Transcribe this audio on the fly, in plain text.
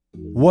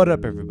What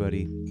up,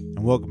 everybody,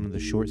 and welcome to the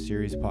Short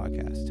Series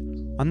Podcast.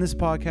 On this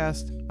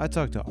podcast, I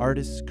talk to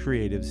artists,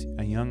 creatives,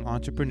 and young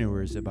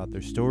entrepreneurs about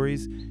their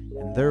stories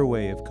and their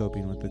way of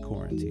coping with the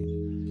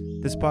quarantine.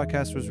 This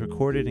podcast was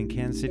recorded in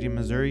Kansas City,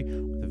 Missouri,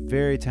 with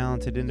very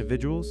talented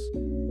individuals.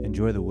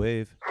 Enjoy the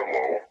wave.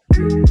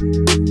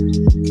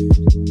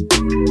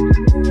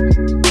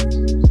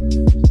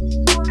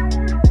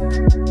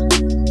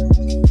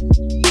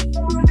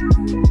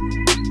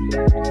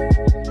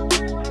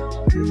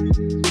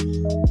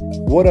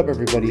 What up,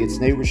 everybody? It's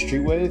Nate with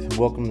Streetwave, and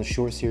welcome to the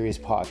Short Series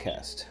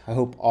Podcast. I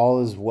hope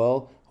all is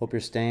well. Hope you're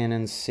staying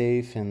in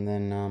safe, and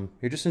then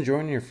you're just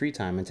enjoying your free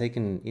time and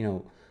taking,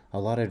 a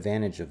lot of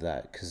advantage of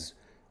that, because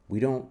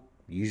we don't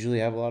usually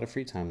have a lot of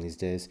free time these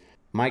days.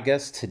 My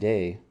guest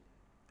today,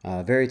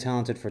 very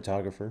talented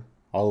photographer,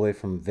 all the way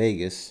from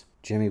Vegas,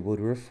 Jimmy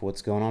Woodruff.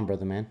 What's going on,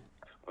 brother, man?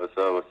 What's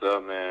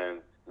up, man?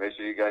 Make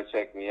sure you guys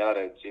check me out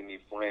at Jimmy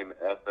Flame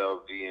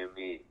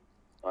FLVME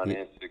on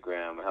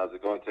Instagram. How's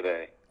it going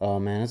today? Oh,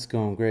 man, it's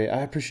going great. I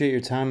appreciate your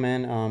time,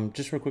 man.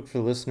 Just real quick for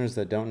the listeners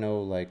that don't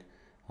know,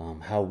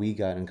 how we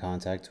got in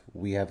contact.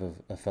 We have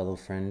a fellow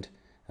friend,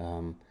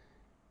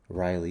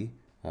 Riley.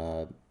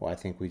 I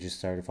think we just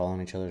started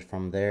following each other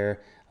from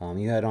there.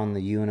 You had on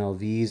the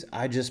UNLVs.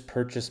 I just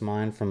purchased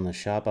mine from the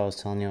shop I was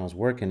telling you I was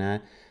working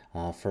at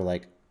for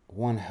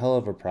one hell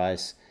of a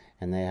price.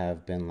 And they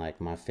have been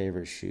my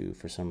favorite shoe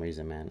for some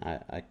reason, man.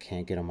 I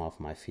can't get them off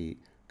my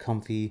feet.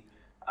 Comfy.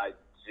 I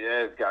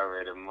just got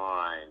rid of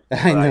mine.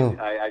 I know.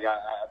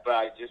 But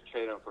I just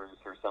traded them for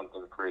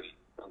something pretty,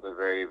 something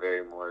very,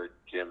 very more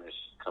gymish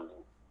coming.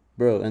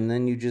 Bro, and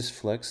then you just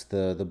flexed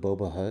the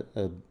Boba Hut,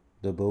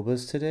 the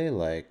Bobas today.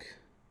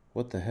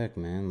 What the heck,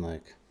 man?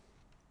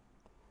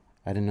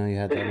 I didn't know you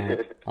had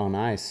that on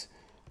ice.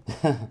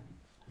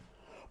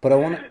 But I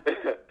want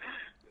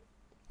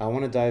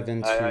to dive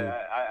into.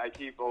 I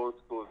keep old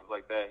schools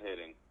like that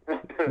hitting.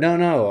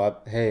 No.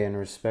 Hey, and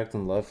respect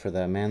and love for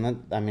that,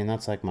 man.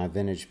 That's my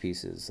vintage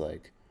pieces.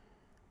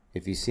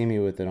 If you see me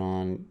with it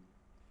on,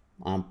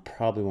 I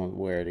probably won't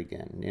wear it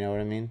again. You know what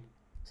I mean?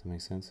 Does that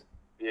make sense?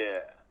 Yeah.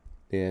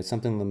 Yeah, it's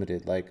something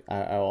limited.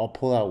 I'll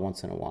pull out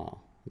once in a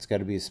while. It's got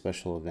to be a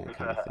special event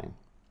kind of thing.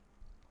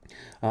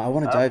 I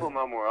want to dive. I'll pull them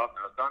out more often.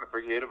 I was starting to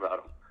forget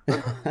about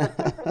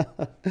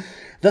them.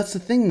 That's the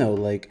thing, though.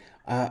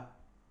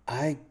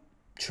 I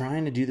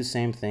trying to do the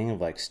same thing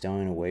of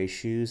stowing away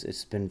shoes.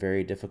 It's been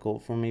very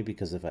difficult for me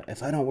because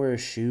if I don't wear a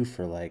shoe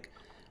for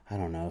I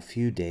don't know, a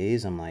few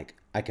days, I'm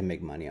I can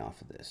make money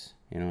off of this.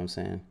 You know what I'm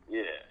saying? Yeah.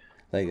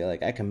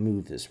 I can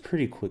move this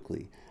pretty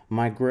quickly.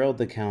 My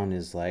Grailed account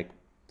is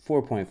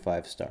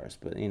 4.5 stars,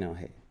 but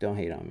hey, don't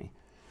hate on me.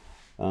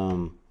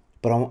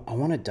 But I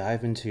want to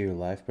dive into your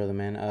life, brother,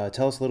 man.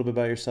 Tell us a little bit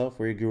about yourself,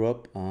 where you grew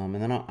up, and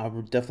then I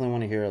would definitely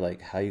want to hear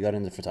how you got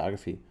into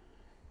photography.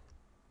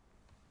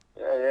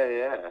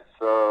 Yeah.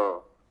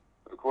 So,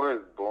 of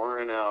course,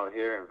 born out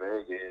here in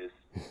Vegas,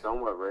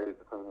 somewhat raised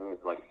in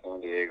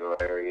San Diego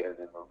area, and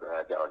then moved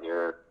back out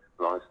here.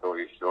 Long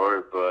story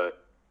short,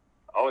 but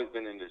always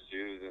been into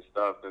shoes and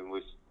stuff, and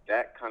which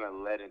that kind of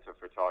led into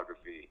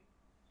photography.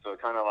 So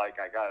kind of I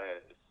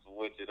gotta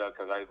switch it up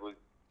because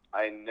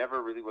I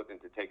never really was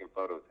into taking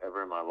photos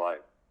ever in my life.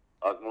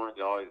 I was more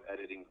into always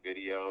editing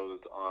videos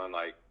on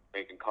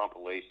making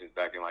compilations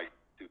back in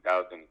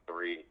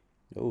 2003.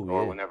 Oh, yeah.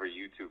 Or whenever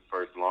YouTube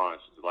first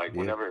launched,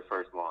 whenever it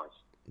first launched.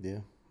 Yeah,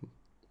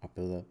 I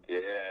feel that.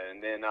 Yeah,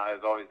 and then I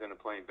was always into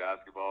playing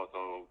basketball,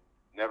 so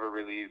never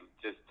really,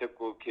 just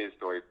typical kid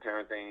story.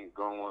 Parents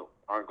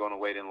aren't going to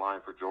wait in line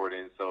for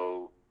Jordan,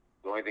 so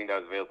the only thing that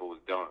was available was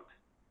Dunks.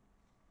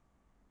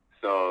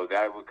 So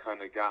that would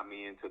kind of got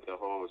me into the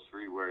whole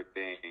streetwear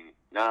thing.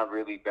 Not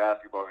really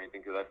basketball or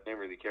anything, because I didn't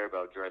really care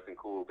about dressing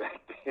cool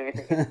back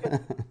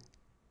then.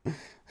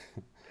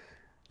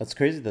 That's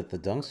crazy that the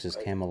Dunks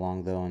just came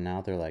along, though, and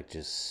now they're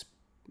just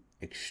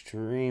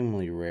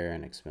extremely rare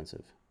and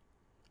expensive.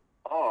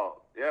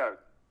 Oh, yeah.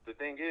 The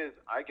thing is,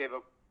 I gave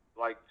up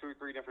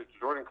 2-3 different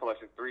Jordan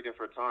collections 3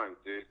 different times,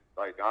 dude.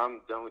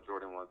 I'm done with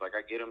Jordan ones. I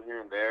get them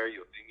here and there.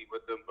 You'll see me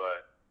with them,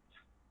 but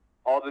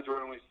all the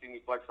Jordan ones you see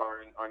me flex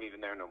aren't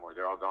even there no more.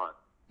 They're all gone.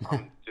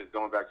 I'm just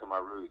going back to my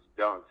roots.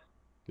 Dunks.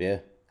 Yeah,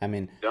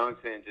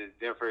 Dunks and just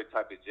different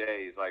type of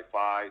J's,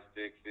 5s,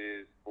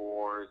 6s,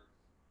 4s.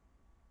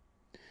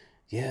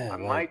 Yeah, I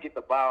might get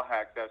the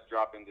Biohacks that's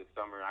dropping this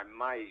summer. I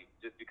might,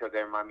 just because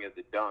they remind me of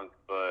the Dunk,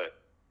 but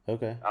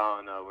okay. I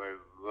don't know.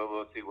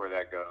 We'll see where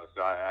that goes.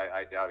 So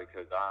I doubt it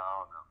because I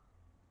don't know.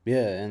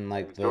 Yeah, and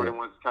Jordan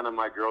 1's kind of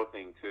my girl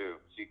thing too.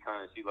 She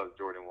loves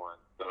Jordan 1,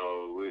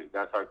 so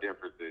that's our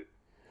differences.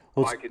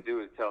 All I could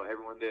do is tell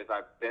everyone this.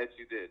 I bet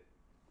you this.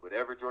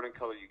 Whatever Jordan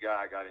color you got,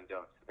 I got in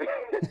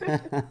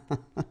Dunks.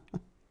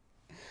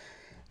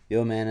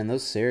 Yo, man, and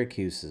those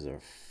Syracuses are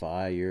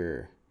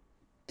fire.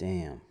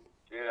 Damn.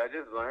 Dude, I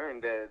just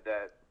learned that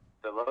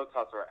the low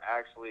tops are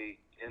actually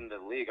in the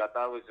league. I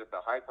thought it was just the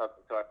high tops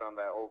until I found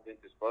that old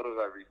vintage photos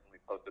I recently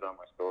posted on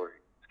my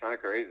story. It's kind of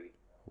crazy.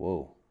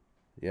 Whoa.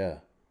 Yeah.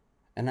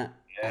 And that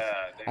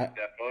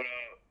photo,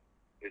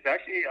 it's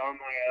actually on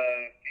my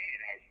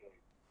feed,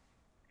 actually.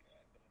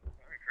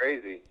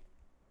 crazy.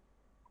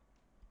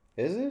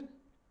 Is it?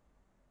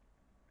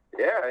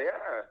 Yeah,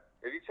 yeah.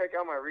 If you check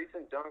out my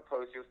recent dunk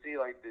post, you'll see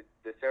like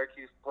the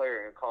Syracuse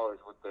player in college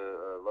with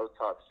the low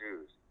top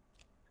shoes.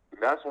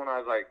 That's when I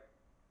was like,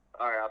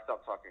 all right, I'll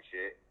stop talking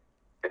shit.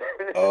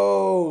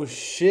 Oh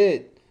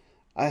shit.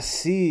 I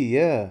see,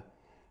 yeah.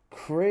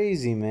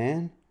 Crazy,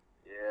 man.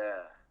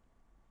 Yeah.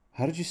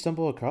 How did you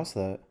stumble across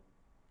that?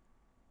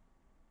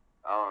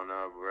 I don't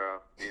know, bro.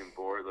 Being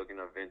bored looking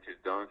at vintage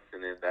dunks,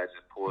 and then that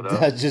just pulled up.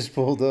 That just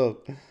pulled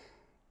up.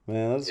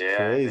 Man, that's Yeah, and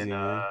then crazy,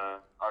 man.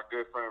 our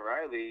good friend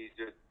Riley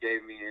just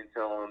gave me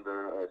intel on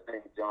the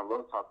St. John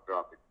low top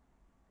dropping.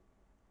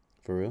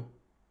 For real?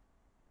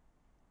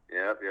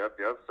 Yep, yep,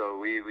 yep. So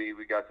we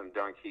got some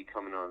dunk heat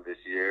coming on this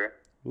year.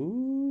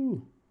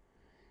 Ooh.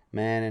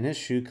 Man, and his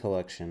shoe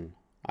collection,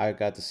 I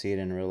got to see it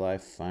in real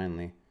life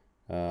finally.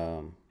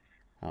 Um,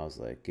 I was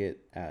like, get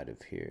out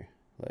of here.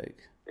 Like,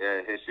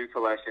 Yeah, his shoe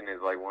collection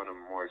is like one of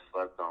the more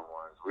slept on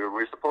ones.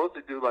 We're supposed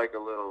to do like a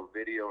little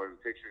video and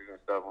pictures and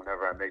stuff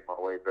whenever I make my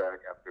way back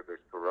after this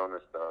Corona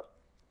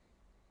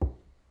stuff.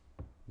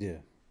 yeah.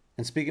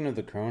 And speaking of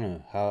the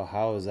Corona,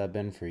 how has that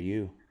been for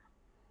you?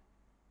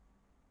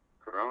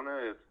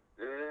 Corona is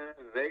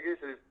Vegas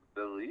is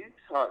the least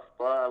hot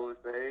spot, I would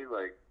say.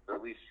 Like the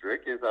least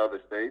strict is out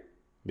of the state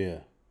Yeah.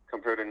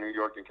 compared to New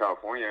York and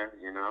California.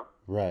 You know.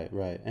 Right,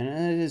 right. And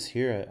it is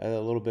here a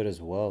little bit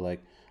as well.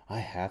 Like, I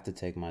have to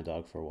take my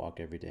dog for a walk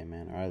every day,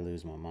 man, or I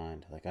lose my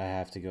mind. Like, I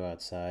have to go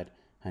outside.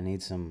 I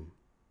need some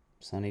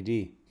Sunny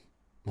D,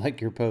 like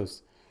your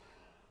post.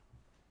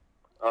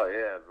 Oh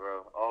yeah,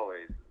 bro.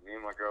 Always. Me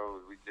and my girl,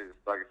 we just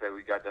like I said,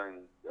 we got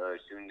done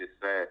shooting this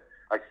set.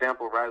 I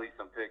sampled Riley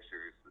some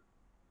pictures,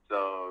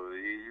 so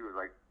he was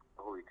like,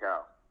 "Holy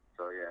cow!"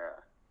 So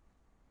yeah.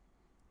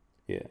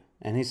 Yeah.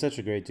 And he's such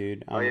a great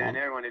dude. Oh yeah, and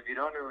everyone, if you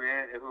don't know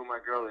who my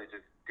girl is,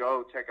 just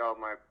go check out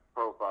my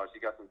profile. She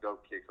got some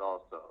dope kicks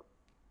also.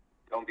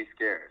 Don't be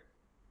scared.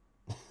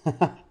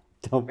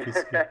 Don't be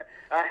scared.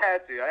 I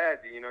had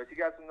to. You know, she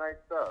got some nice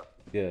stuff.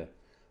 Yeah.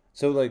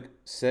 So like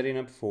setting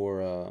up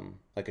for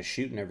like a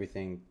shoot and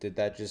everything, did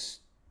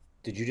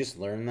you just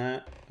learn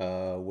that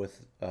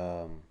with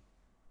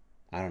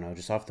I don't know,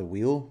 just off the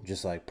wheel,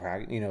 just like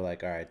practice,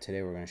 like all right,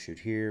 today we're gonna shoot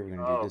here, we're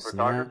gonna do Oh, this and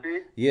that. photography.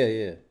 Yeah,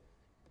 yeah.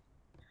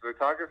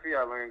 Photography,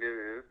 I learned it.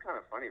 It's kind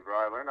of funny, bro.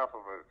 I learned off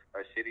of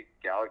a shitty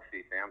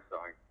Galaxy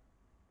Samsung.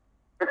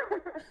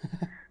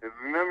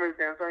 Remember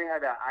Samsung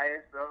had that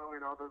ISO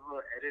and all those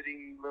little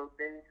editing little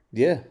things?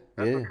 Yeah,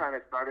 That's yeah. what kind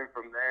of started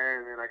from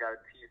there, and then I got a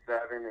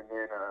T7, and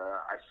then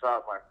I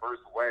shot my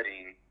first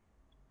wedding,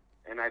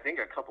 and I think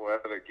a couple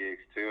other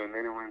gigs too, and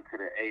then it went to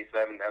the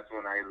A7. That's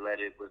when I let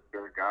it with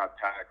the God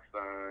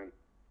Paxson.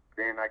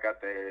 Then I got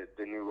the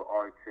new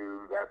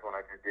R2. That's when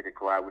I just did a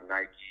collab with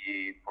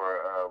Nike for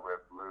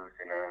with Loose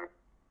and a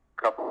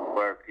couple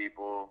other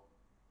people.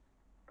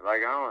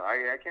 Like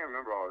I can't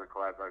remember all the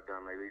collabs I've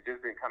done lately. It's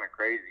just been kind of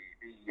crazy.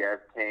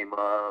 CES came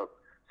up,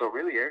 so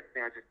really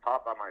everything I just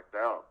taught by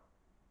myself.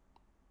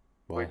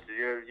 Wow. Which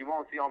you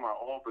won't see all my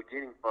old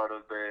beginning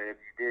photos, but if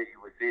you did, you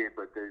would see it.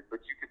 But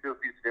you can still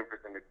see the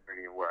difference in the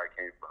journey and where I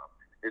came from.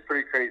 It's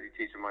pretty crazy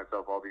teaching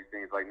myself all these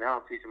things. Like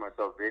now I'm teaching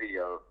myself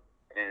video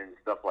and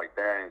stuff like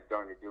that, and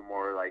starting to do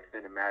more like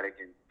cinematic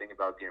and think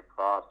about getting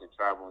props and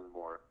traveling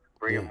more,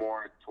 bringing Yeah.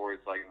 more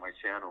towards like my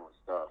channel and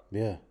stuff.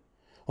 Yeah.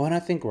 Well, and I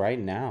think right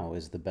now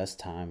is the best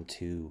time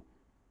to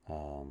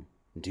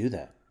do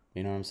that.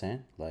 You know what I'm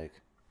saying? Like,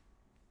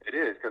 It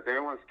is because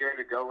everyone's scared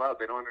to go out.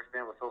 They don't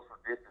understand what social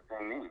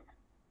distancing means.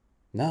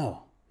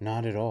 no,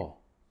 not at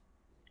all.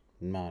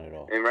 Not at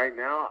all. And right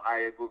now,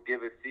 I will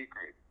give a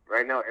secret.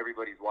 Right now,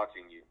 everybody's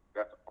watching you.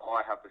 That's all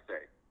I have to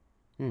say.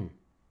 Hmm.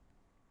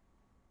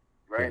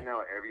 Right Yeah.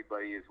 now,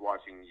 everybody is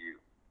watching you.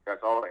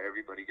 That's all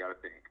everybody got to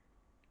think.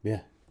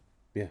 Yeah.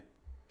 Yeah.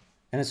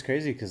 And it's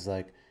crazy because,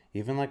 like,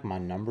 even like my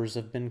numbers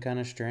have been kind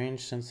of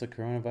strange since the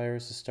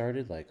coronavirus has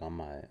started. Like on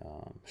my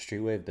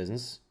Streetwave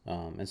Business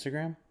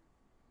Instagram,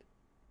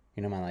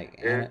 my like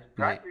It's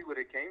exactly what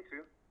it came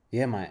to.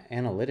 yeah, my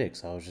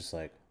analytics. I was just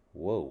like,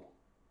 whoa,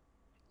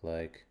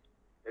 like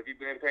If you've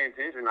been paying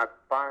attention, I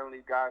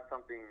finally got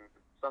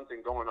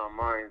something going on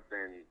mine,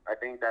 and I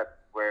think that's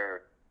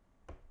where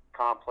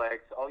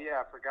Complex. Oh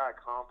yeah, I forgot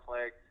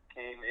Complex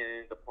came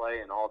into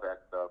play and all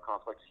that stuff.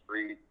 Complex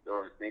Street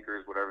or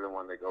Sneakers, whatever the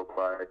one they go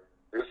by.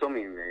 There's so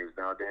many names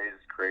nowadays.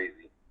 It's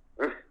crazy.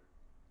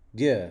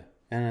 yeah,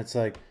 and it's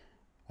like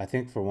I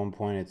think for one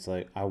point it's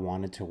like I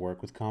wanted to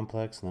work with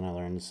Complex, and then I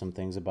learned some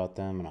things about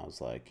them, and I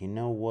was like, you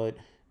know what?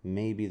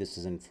 Maybe this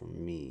isn't for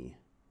me.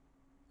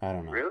 I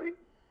don't know. Really?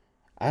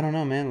 I don't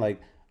know, man.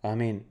 Like, I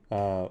mean,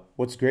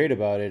 what's great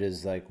about it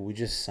is like we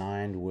just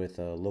signed with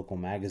a local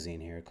magazine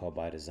here called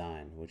By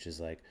Design, which is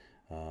like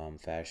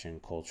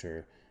fashion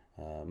culture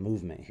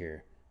movement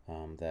here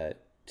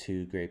that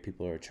two great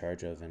people are in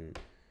charge of, and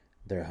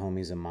they're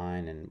homies of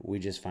mine. And we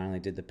just finally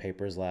did the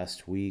papers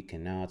last week,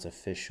 and now it's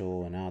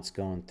official, and now it's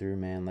going through,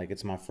 man. Like,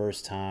 it's my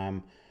first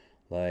time.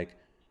 Like,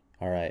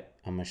 all right,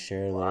 I'm gonna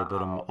share a little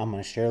bit of Wow. I'm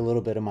gonna share a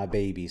little bit of my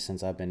baby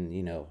since I've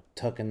been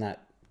tucking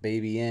that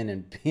baby in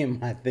and being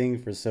my thing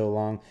for so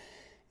long.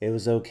 it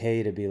was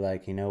okay to be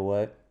like, you know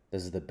what,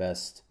 this is the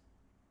best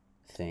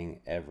thing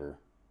ever,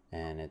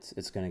 and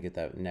it's gonna get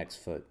that next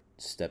foot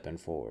stepping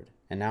forward.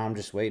 And now I'm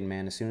just waiting,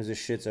 man. As soon as this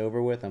shit's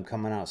over with, I'm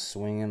coming out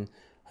swinging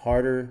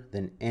harder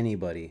than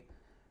anybody.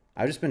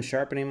 I've just been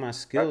sharpening my That's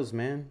skills,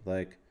 man.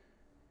 Like,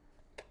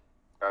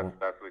 well,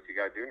 that's what you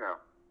gotta do now.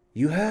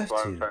 you That's have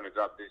why I'm to. trying to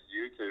drop this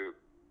YouTube,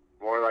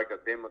 more like a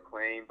Ben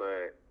McClain,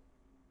 but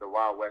the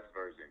Wild West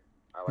version.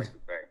 I like to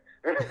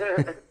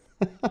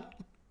say.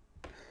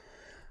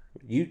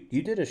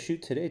 You did a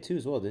shoot today too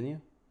as well, didn't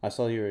you? I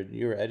saw you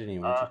were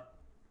editing, weren't you? uh,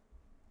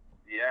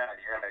 yeah.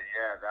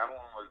 That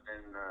one was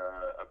in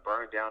a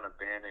burned down,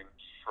 abandoned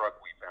truck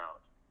we found.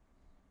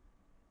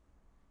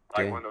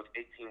 Like Okay. one of those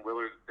 18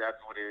 wheelers. That's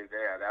what it is.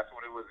 Yeah, that's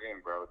what it was in,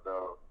 bro.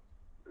 So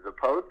the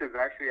post is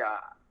actually I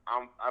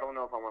don't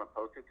know if I want to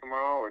post it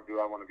tomorrow or do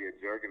I want to be a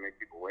jerk and make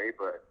people wait.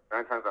 But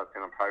 9 times out of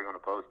 10, I'm probably going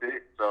to post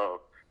it.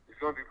 So it's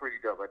going to be pretty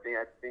dope. I think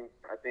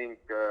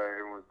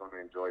everyone's going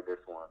to enjoy this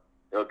one.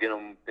 It'll get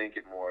them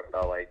thinking more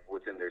about like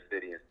what's in their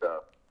city and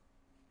stuff.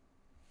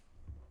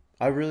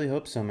 I really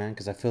hope so, man,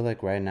 because I feel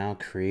like right now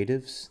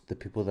creatives, the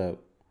people that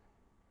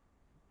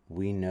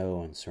we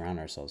know and surround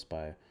ourselves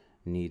by,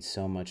 need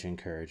so much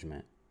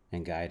encouragement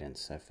and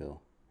guidance. I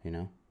feel, you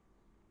know.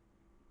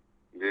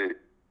 Dude,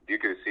 you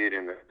could see it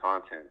in the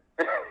content.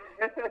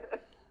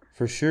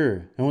 For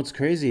sure. And what's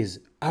crazy is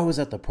I was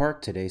at the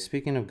park today.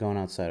 Speaking of going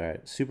outside, all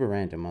right, super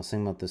random. I was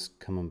thinking about this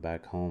coming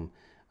back home.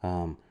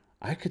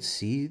 I could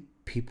see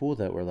people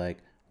that were like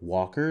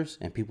walkers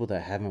and people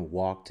that haven't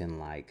walked in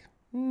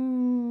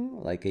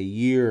like a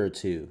year or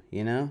two,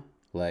 you know?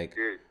 Like,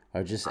 Dude,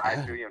 are just I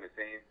out. feel you on the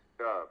same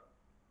stuff.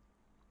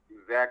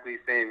 Exactly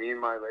same. Me and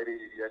my lady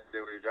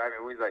yesterday we were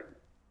driving. We was like,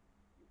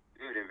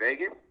 dude, in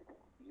Vegas,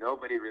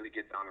 nobody really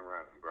gets on and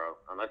runs, bro,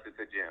 unless it's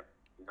a gym.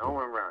 No Yeah,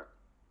 one runs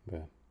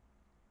yeah,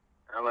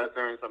 unless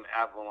they're in some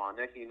Avalon.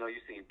 Next thing you know,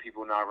 you're seeing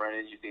people not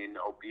running. You're seeing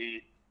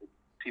obese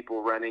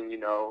people running.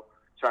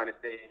 Trying to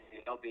stay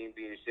healthy and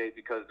be in shape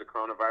because of the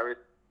coronavirus.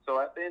 So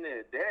at the end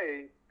of the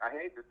day, I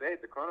hate to say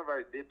it, the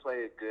coronavirus did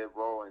play a good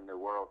role in the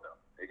world, though.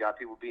 It got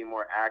people being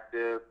more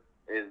active.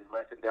 It's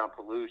lessened down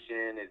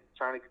pollution. It's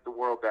trying to get the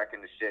world back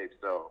into shape.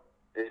 So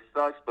it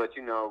sucks, but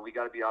we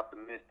got to be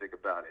optimistic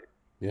about it.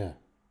 yeah,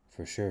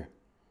 for sure.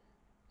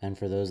 And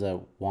for those that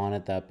want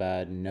it that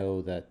bad,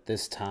 know that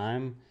this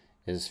time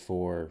is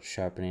for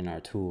sharpening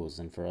our tools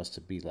and for us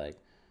to be like,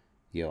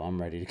 yo,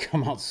 I'm ready to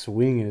come out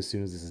swinging as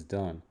soon as this is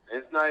done.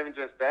 It's not even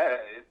just that.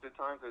 It's the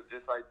time to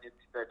just like you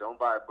said, don't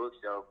buy a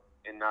bookshelf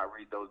and not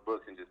read those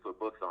books and just put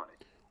books on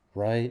it.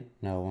 Right?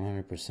 No,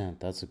 100%.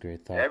 That's a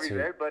great thought, too.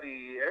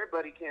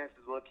 Everybody can't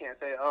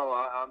say, oh,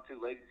 I'm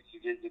too lazy.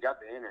 You got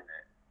the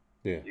internet.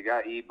 Yeah. You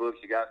got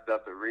ebooks. You got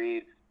stuff to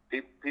read.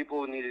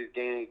 People need to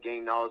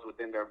gain knowledge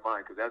within their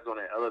mind because that's going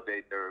to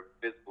elevate their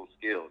physical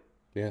skills.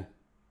 Yeah.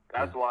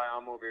 That's why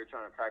I'm over here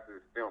trying to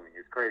practice filming.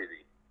 It's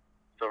crazy.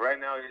 So right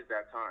now it is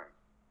that time.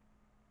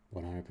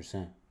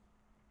 100%.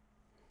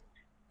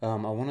 I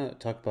want to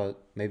talk about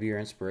maybe your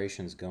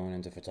inspirations going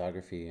into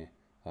photography.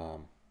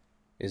 Um,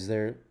 is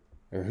there,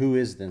 or who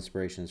is the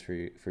inspirations for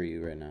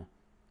you right now?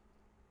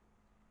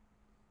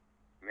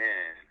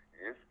 Man,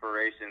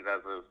 inspirations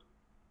as a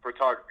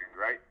photography,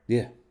 right?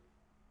 Yeah.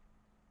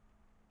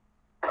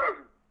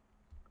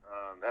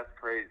 That's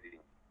crazy.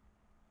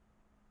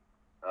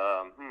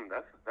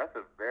 That's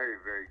a very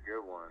very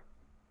good one.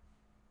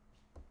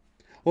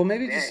 Well,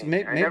 maybe just Dang,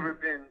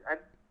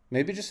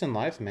 maybe just in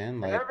life, man.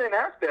 I Like, never been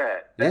asked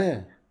that.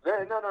 yeah. No.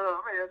 Let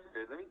me answer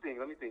this. Let me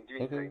think. Give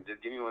me a Okay. second.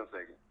 Just give me 1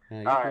 second.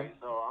 Yeah, you All good? right.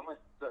 So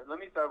let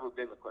me start with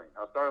Ben McClain.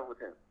 I'll start with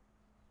him.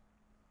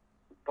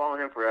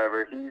 Following him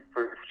forever. He's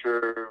for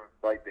sure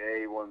like the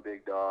A1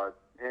 big dog.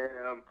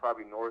 Him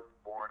probably North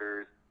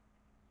Borders,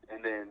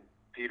 and then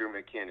Peter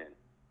McKinnon.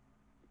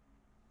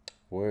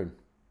 Word.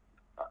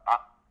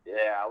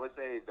 Yeah, I would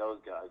say those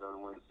guys are the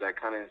ones that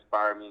kind of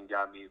inspired me and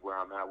got me where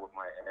I'm at with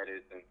my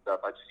edits and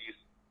stuff. I just use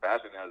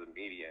fashion as a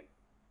medium.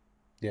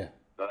 Yeah.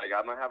 Like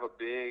I'm gonna have a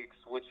big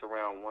switch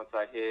around once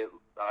I hit,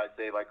 I'd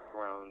say like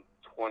around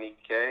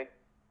 20K.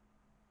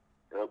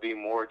 It'll be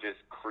more just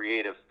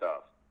creative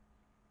stuff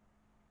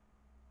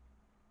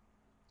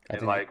I and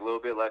think. like a little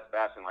bit less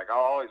fashion. Like I'll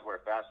always wear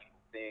fashion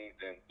things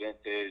and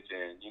vintage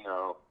and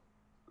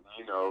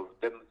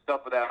the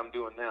stuff that I'm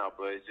doing now.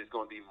 But it's just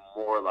gonna be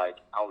more like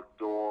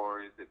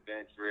outdoors,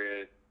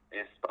 adventurous,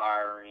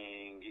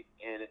 inspiring,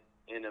 and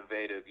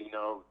innovative.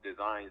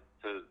 Designs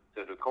to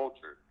the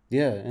culture.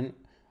 Yeah, and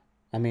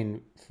I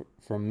mean,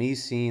 from me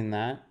seeing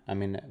that, I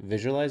mean,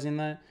 visualizing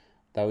that,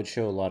 that would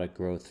show a lot of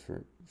growth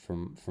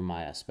from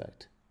my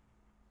aspect.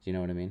 Do you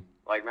know what I mean?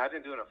 Like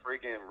imagine doing a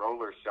freaking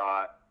roller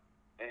shot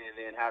and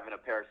then having a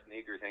pair of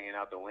sneakers hanging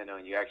out the window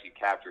and you actually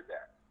captured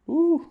that.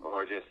 Ooh.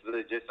 Or just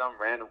some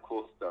random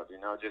cool stuff,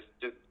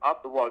 just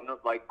off the wall,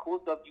 like cool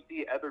stuff you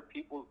see other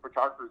people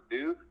photographers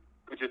do,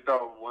 but just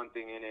throw one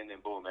thing in and then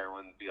boom,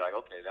 everyone would be like,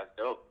 okay, that's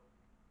dope.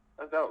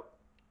 That's dope.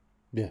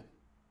 Yeah.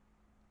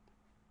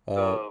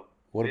 So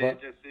What about?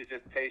 it's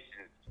just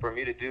patience. For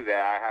me to do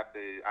that, I have to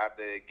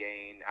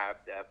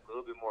have a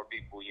little bit more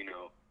people,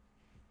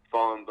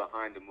 falling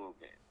behind the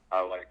movement,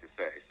 I would like to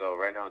say. So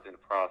right now it's in the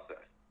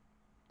process.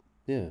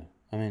 Yeah.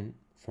 I mean,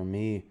 for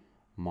me,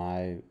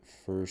 my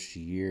first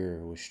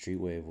year with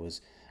Streetwave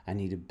was I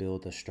need to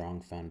build a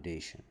strong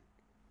foundation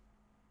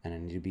and I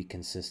need to be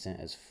consistent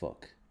as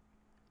fuck.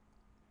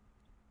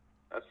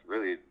 That's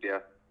really, yeah,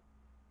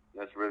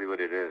 that's really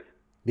what it is.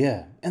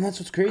 Yeah, and that's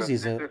what's crazy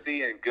is that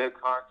Consistency and good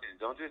content.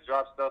 Don't just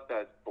drop stuff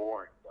that's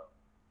boring,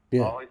 though.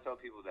 I yeah, always tell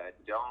people that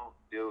don't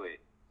do it.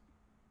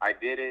 I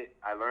did it.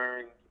 I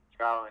learned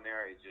trial and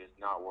error is just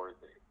not worth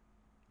it.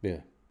 yeah.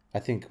 I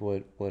think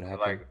what happened.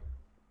 Like,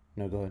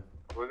 No, go ahead.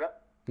 what was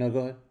that? No, go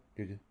ahead.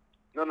 You're good.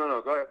 No, no,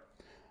 no. Go ahead.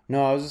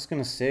 No, I was just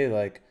gonna say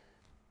like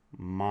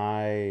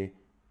my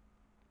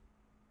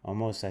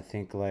almost I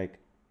think like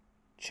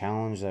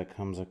challenge that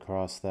comes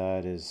across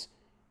that is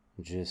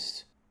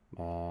just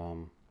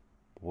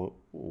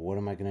what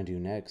am I gonna do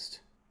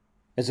next?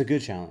 It's a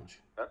good challenge,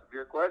 That's a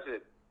good question.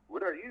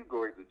 What are you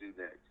going to do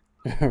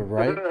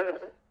right?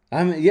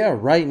 next? Yeah,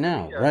 right Let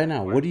now, me ask right you a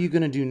now. What are you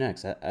question. gonna do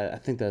next? I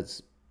think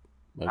that's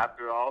like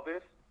After all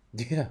this,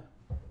 yeah,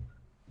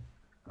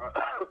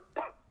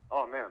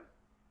 oh man,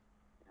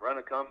 run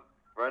a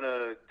run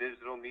a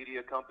digital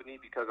media company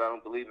because I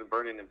don't believe in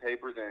burning in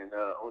papers and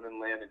owning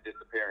land and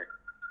disappearing.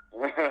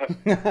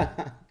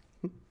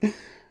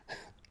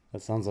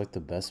 that sounds like the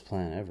best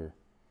plan ever.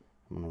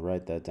 I'm gonna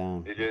write that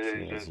down. Make sure It's it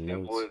has just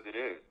simple notes. as it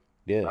is.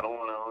 Yeah, I don't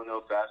want to own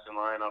no fashion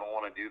line. I don't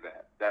want to do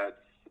that.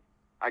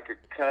 I could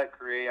cut,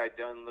 create. I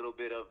done a little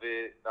bit of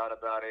it, thought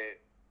about it,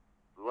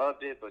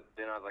 loved it, but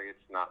then I was like,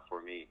 it's not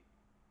for me.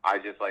 I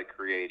just like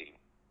creating.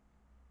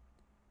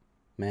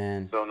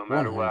 man, So no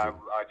matter what, 100.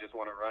 I just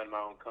want to run my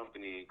own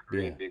company and Yeah,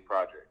 create big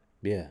projects.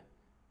 yeah.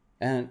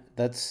 And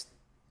it's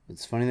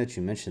funny that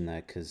you mentioned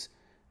that because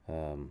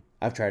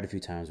I've tried a few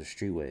times with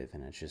Streetwave,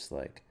 and it's just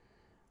like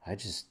it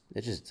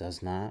just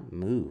does not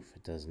move.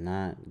 It does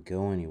not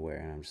go anywhere,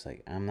 and I'm just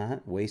like I'm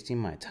not wasting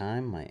my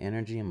time, my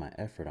energy, and my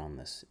effort on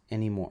this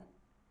anymore.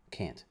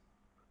 Can't.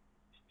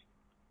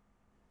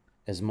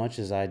 As much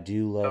as I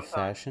do love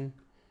Sometimes, fashion,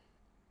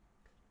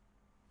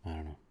 I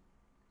don't know.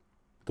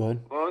 Go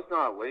ahead. well, it's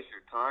not waste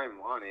your time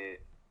on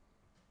it.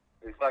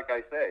 It's like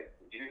I say,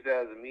 use it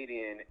as a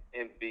medium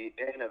and be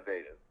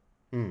innovative.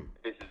 Hmm.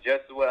 This is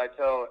just what I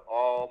tell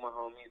all my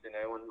homies and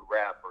everyone who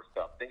rap or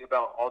stuff. Think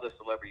about all the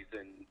celebrities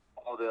and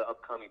all the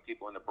upcoming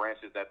people in the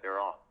branches that they're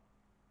on.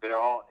 They're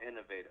all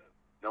innovative.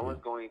 No Yeah.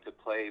 one's going to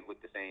play with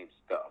the same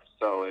stuff.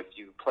 So if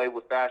you play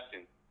with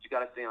fashion, you got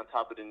to stay on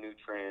top of the new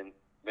trend.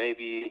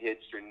 Maybe hit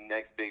your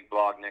next big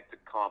blog next to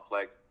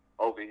Complex.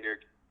 Over here,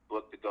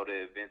 look to go to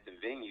events and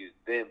venues.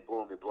 Then,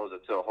 boom, it blows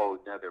up to a whole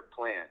another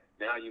plan.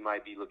 Now you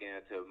might be looking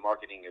into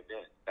marketing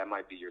events. That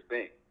might be your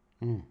thing.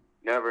 Hmm.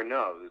 Never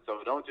know.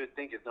 So don't just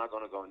think it's not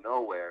going to go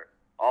nowhere.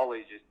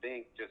 Always just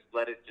think, just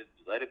let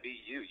it be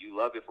you. You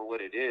love it for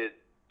what it is,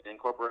 and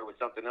incorporate it with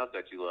something else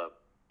that you love.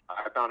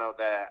 I found out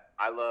that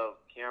I love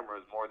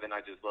cameras more than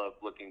I just love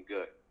looking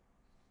good.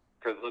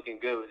 Because looking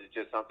good is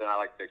just something I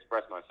like to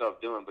express myself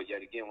doing. But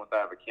yet again, once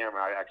I have a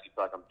camera, I actually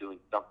feel like I'm doing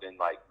something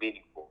like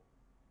meaningful.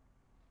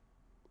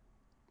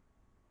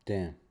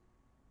 Damn.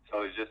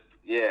 So it's just,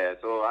 yeah.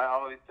 So I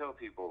always tell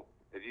people,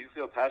 if you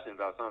feel passionate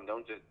about something,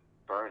 don't just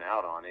burn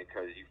out on it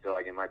because you feel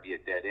like it might be a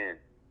dead end.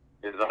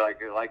 It's like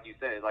you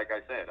said, like I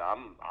said,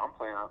 I'm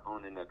planning on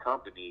owning a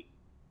company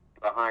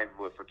behind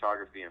with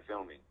photography and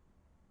filming.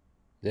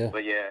 Yeah.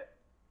 But yet,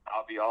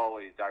 I'll be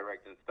always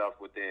directing stuff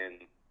within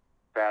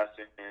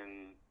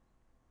fashion,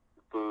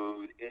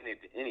 food,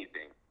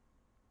 anything.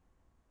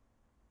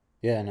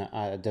 Yeah, and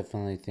I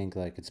definitely think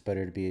like it's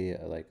better to be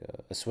like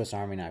a Swiss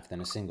Army knife than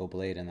a single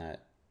blade in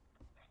that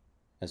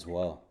as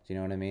well. Do you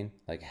know what I mean?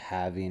 Like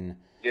having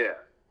Yeah,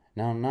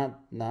 now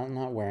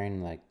not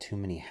wearing like too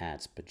many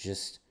hats, but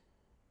just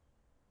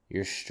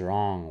you're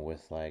strong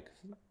with like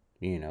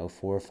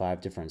four or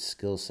five different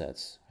skill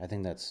sets. I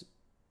think that's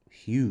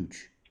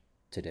huge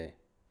today.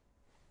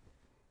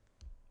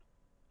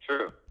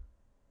 true.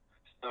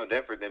 It's no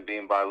different than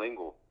being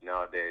bilingual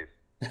nowadays.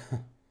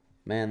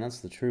 Man, that's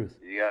the truth.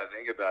 You gotta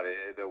think about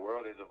it. The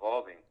world is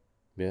evolving.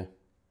 Yeah.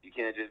 You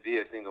can't just be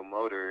a single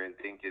motor and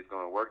think it's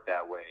going to work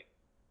that way.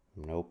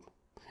 Nope.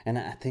 And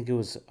I think it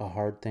was a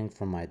hard thing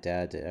for my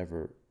dad to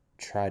ever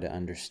try to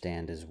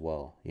understand as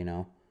well,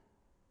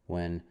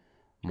 when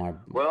my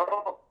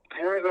Well,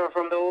 parents are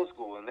from the old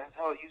school, and that's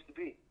how it used to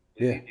be.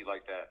 It's yeah, easy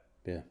like that.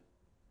 yeah,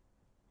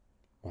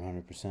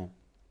 100%.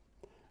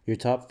 Your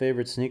top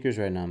favorite sneakers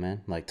right now,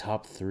 man? Like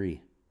top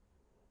 3.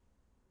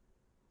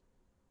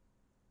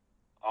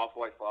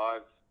 Off-white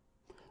fives,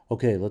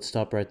 Okay, let's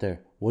stop right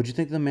there. What'd you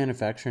think of the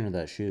manufacturing of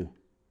that shoe?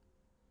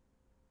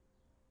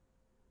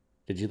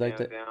 Did you like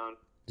hands that? down.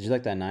 Did you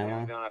like that Hands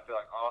nylon? down, I feel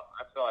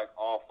like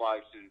all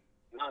five should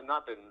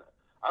not the.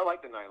 I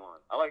like the nylon.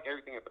 I like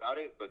everything about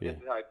it, but Yeah,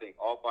 this is how I think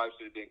all five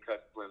should have been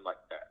cut slim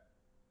like that.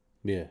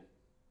 yeah.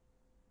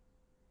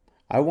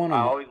 I want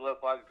I to. always loved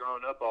fives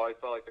growing up. I always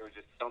felt like there was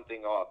just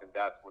something off, and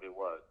that's what it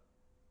was.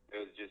 It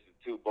was just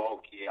too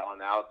bulky on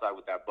the outside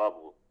with that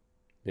bubble.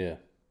 Yeah,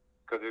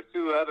 Because there's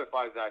two other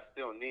fives that I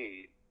still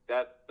need.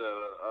 That's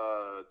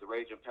the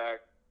Rage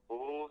Impact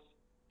Bulls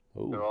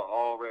They're Ooh.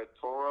 all red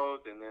Toros,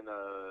 and then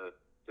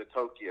the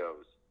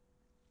Tokyos.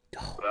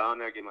 Oh. But I'll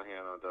never get my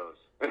hand on those.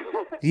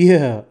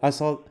 Yeah, I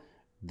saw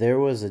there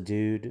was a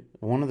dude,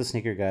 one of the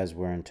sneaker guys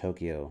were in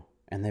Tokyo,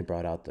 and they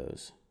brought out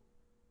those.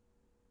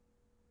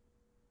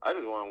 I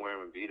just want to wear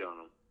them and beat on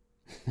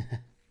them.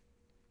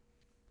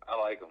 I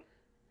like them.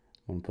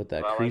 I'm gonna put If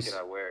that I like it, crease.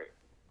 I wear it.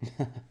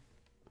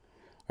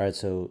 All right,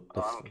 so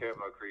Oh, I don't care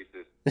about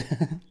creases. Dude,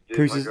 my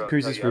creases girl tell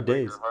creases you I for break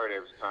her days. heart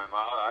every time.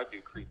 I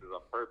do creases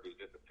on purpose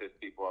just to piss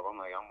people off. I'm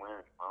like, I'm wearing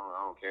it.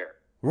 I don't care.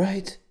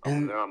 Right?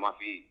 And They're on my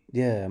feet.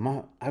 yeah,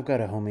 I've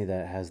got a homie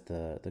that has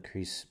the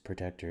crease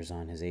protectors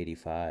on his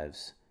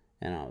 85s,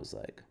 and I was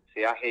like,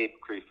 See, I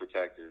hate crease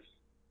protectors.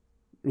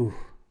 ooh,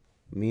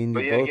 me and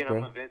But you yeah, both, again, I'm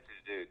bro. a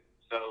vintage dude.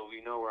 So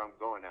you know where I'm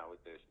going at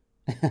with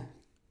this.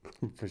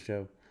 For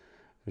sure,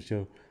 for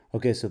sure.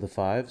 Okay, so the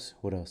fives.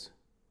 What else?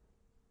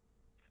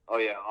 Oh,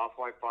 yeah,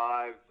 Off-White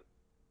 5.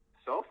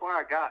 So far,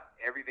 I got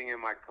everything in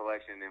my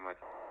collection in my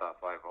top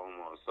 5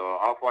 almost. So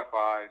Off-White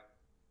 5,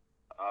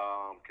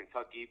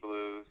 Kentucky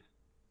Blues.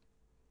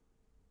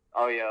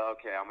 Oh, yeah,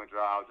 okay, I'll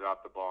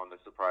drop the ball on the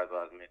surprise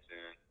I was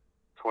mentioning.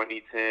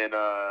 2010,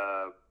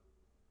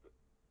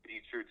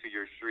 Be True to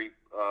Your Street,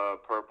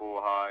 Purple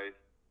Highs.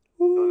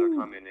 Those are Ooh,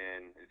 coming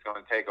in. It's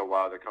going to take a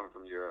while. They're coming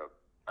from Europe.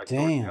 I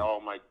sourced damn.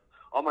 all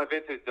my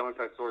vintage dunks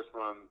I sourced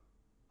from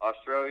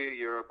Australia,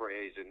 Europe, or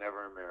Asia,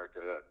 never America.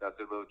 That's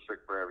a little trick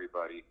for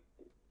everybody.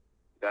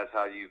 That's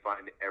how you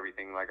find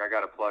everything. Like I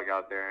got a plug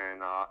out there in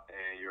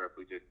Europe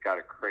who just got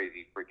a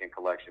crazy freaking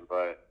collection.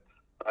 But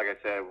like I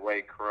said,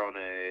 way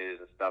Corona is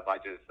and stuff, I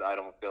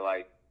don't feel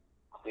like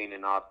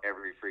cleaning off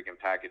every freaking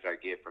package I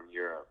get from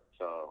Europe.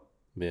 So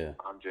Yeah.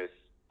 I'm just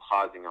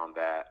pausing on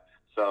that.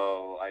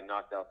 So I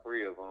knocked out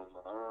 3 of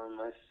them.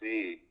 Let's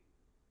see.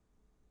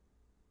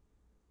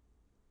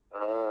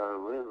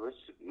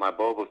 My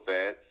Boba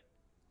Fett.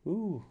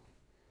 Ooh.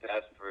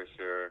 That's for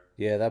sure.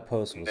 Yeah, that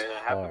post And was then I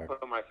have to hard.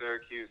 put my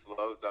Syracuse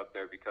lows up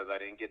there because I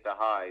didn't get the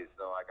highs,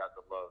 so I got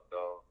the lows.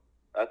 So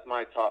that's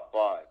my top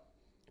 5.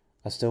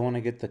 I still want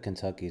to get the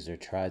Kentuckies or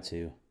try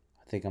to.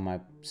 I think I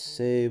might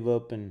save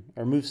up and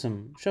or move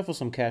some, shuffle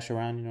some cash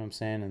around. You know what I'm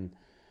saying, and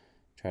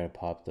try to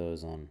pop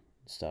those on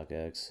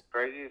StockX.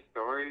 Craziest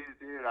stories,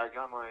 dude. I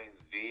got my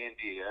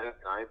VNDS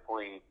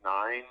 9.9.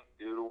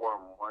 Dude wore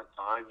them one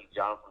time. He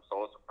got them from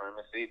Soul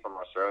Supremacy from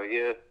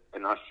Australia.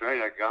 In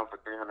Australia, I got them for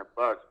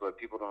 $300, but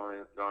people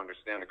don't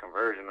understand the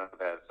conversion of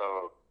that.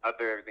 So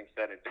after everything's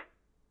said and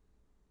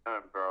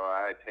done, bro,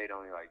 I paid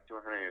only like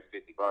 $250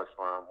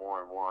 for them,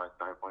 more and one,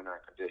 9.9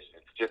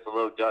 condition. Just a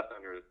little dust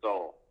under the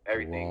sole.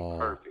 Everything Wow.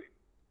 perfect.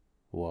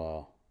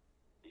 Wow.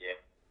 Yeah,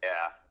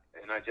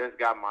 yeah. And I just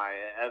got my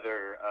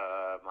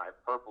my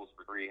purples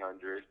for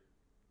 300.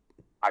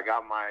 I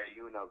got my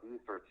UNLV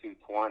for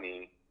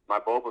 220. My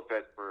Boba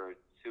Fett for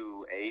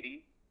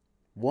 280.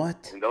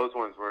 What? And those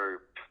ones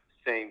were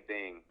same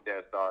thing.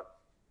 Death thought.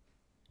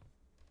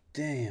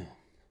 Damn.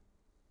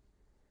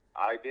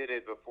 I did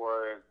it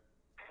before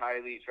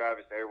Kylie,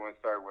 Travis, everyone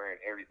started wearing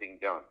everything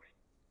dunks.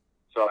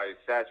 So I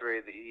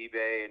saturated the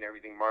eBay and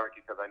everything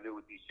market because I knew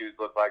what these shoes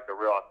looked like, the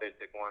real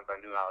authentic ones. I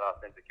knew how to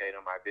authenticate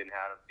them. I've been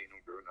had them, seen them,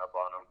 grown up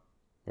on them.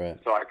 Right.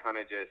 So I kind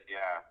of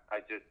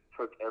I just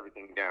took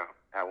everything down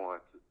at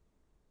once.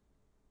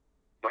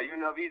 My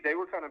UNLVs, they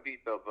were kind of beat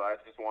though, but I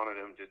just wanted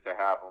them just to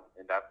have them,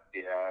 and that's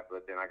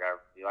But then like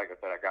I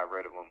said, I got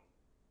rid of them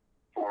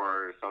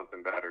for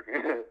something better.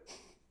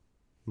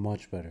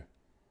 Much better.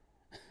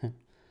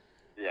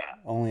 Yeah,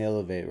 Only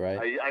elevate, right?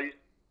 I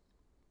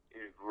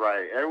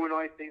right. Everyone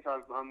always thinks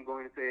I'm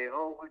going to say,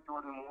 oh, we're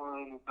Jordan 1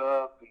 and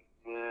stuff. And,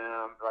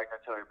 yeah, like I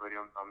tell everybody,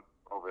 I'm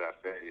over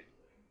that phase.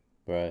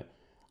 Right.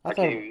 I I thought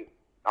can't.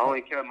 I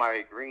only kept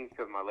my greens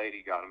because my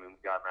lady got them and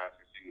we got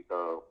master shoes.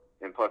 So,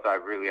 and plus, I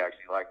really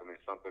actually like them. There's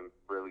something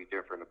really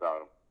different about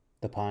them.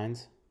 the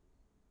Pines.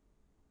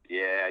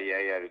 Yeah.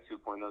 The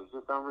 2.0. There's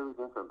just something really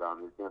different about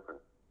them. It's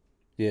different.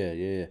 Yeah,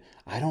 yeah, yeah.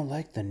 I don't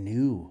like the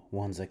new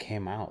ones that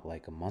came out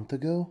like a month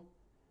ago.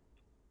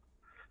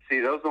 See,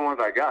 those are the ones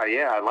I got.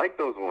 Yeah, I like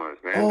those ones,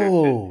 man. They're just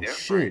Oh different.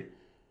 shit.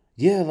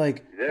 Yeah,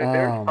 like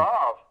They're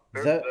soft.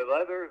 that The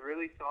leather is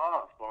really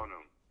soft on them.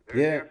 They're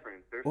yeah.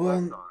 different. They're Well, slept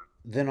and on.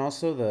 then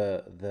also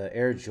the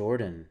Air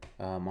Jordan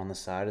on the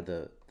side of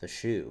the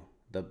shoe,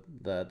 the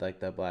like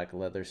the black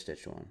leather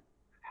stitch one.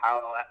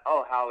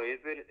 How is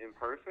it in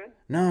person?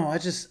 No,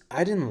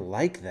 I didn't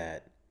like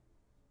that.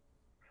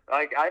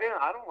 Like I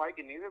don't like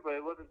it neither, but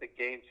it wasn't the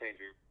game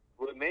changer.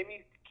 What made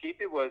me keep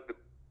it was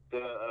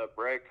the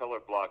bread color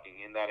blocking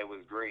in that it was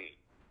green,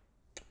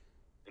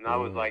 and I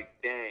was Oh, like,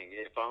 dang,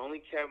 if I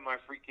only kept my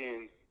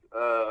freaking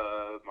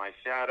my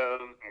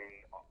shadows and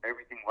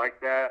everything like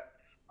that,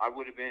 I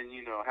would have been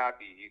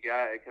happy. You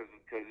got it because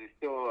it's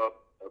still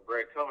a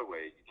bread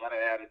colorway. You got to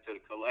add it to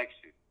the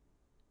collection.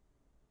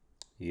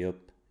 yep,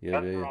 yep,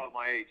 That's yeah, for yeah. all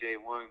my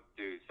AJ1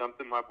 dudes.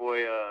 Something my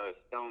boy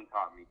Stone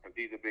taught me because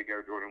he's a big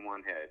Air Jordan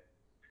 1 head.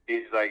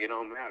 He's like, it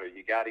don't matter.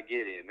 You got to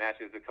get it. It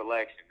matches the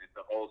collection. It's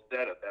the whole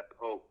setup. That's the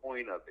whole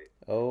point of it.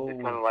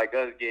 It's kind Oh, of like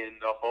us getting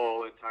the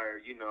whole entire,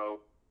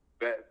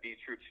 be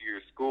true to your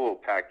school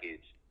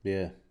package.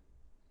 yeah.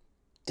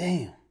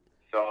 Damn.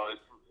 So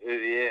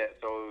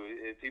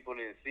people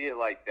didn't see it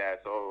like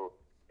that. So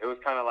it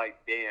was kind of like,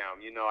 damn,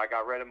 I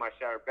got rid of my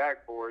shattered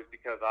backboards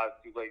because I was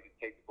too lazy to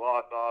take the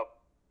gloss off,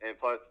 and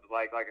plus,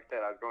 like I said,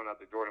 I was going out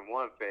the Jordan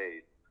 1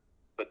 phase.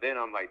 But then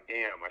I'm like,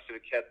 damn, I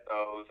should have kept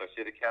those. I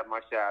should have kept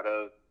my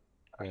shadows.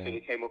 I should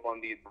have came up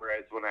on these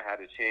breads when I had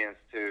a chance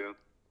to.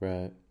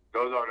 Right.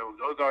 Those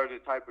are the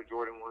type of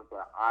Jordan 1s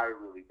that I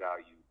really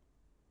value.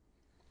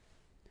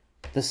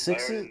 The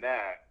sixes. Other than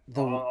that,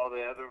 all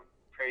the other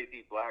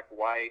crazy black,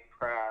 white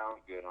crap, I'm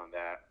good on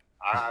that.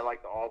 I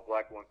like the all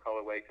black one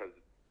colorway because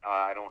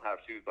I don't have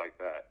shoes like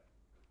that.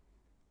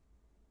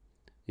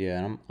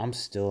 Yeah, and I'm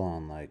still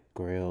on like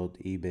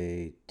Grailed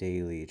eBay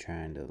daily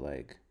trying to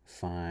like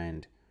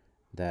find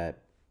that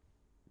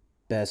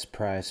best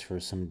price for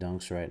some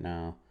dunks right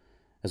now,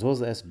 as well as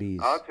the SBs.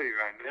 I'll tell you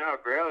right now,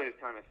 Grailed is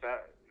kind of sad.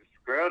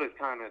 Grailed is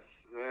kind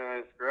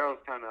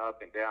of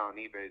up and down.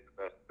 eBay's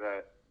the best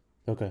bet.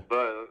 Okay.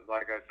 But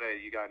like I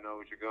said, you gotta know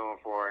what you're going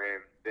for,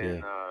 and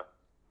then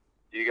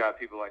you got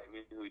people like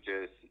me who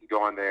just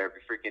go on there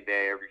every freaking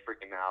day, every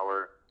freaking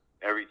hour,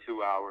 every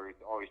 2 hours,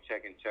 always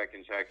checking,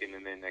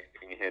 and then next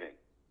thing you hit it.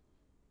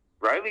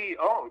 Riley,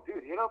 oh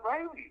dude, hit up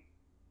Riley.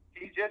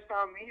 He just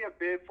found me a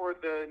bid for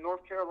the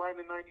North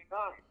Carolina 99.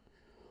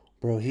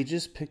 Bro, he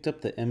just picked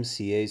up the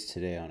MCAs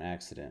today on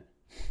accident.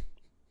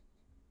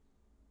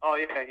 Oh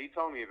yeah, he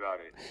told me about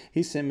it.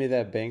 He sent me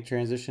that bank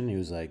transition. He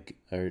was like,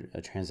 or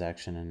a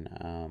transaction,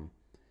 and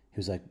he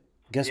was like,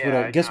 "Guess what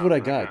I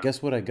got? Guess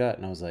what I got?"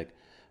 And I was like,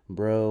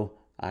 "Bro,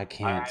 I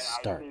can't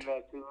start." I seen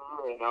that too,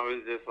 and I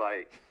was just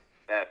like,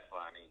 "That's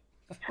funny."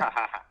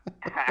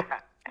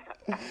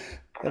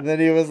 And then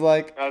he was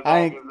like,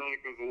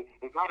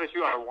 it's not a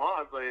shoe I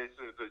want, but it's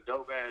just a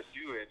dope ass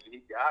shoe, and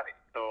he got it.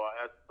 So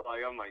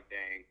I'm like,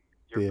 dang,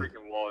 your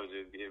freaking wall is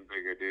just getting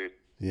bigger, dude.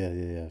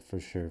 Yeah, for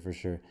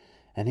sure.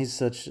 And he's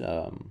such,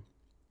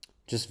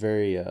 just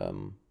very,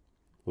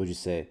 what'd you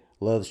say,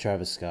 loves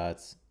Travis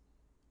Scott's,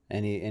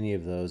 any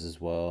of those as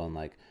well. And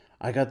like,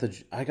 I got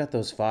those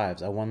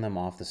 5s. I won them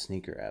off the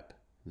sneaker app,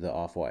 the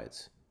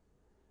Off-Whites,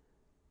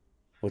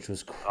 which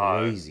was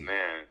crazy.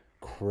 Man.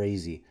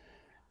 Crazy.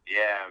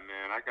 Yeah,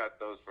 man, I got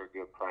those for a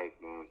good price,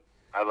 man.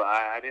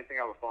 I didn't think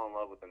I would fall in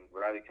love with them.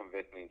 Riley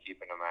convinced me in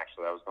keeping them,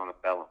 actually. I was going to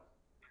sell them.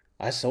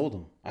 I sold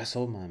them. I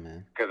sold mine,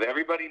 man. Because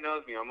everybody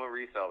knows me. I'm a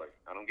reseller.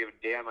 I don't give a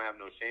damn. I have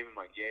no shame in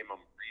my game. I'm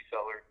a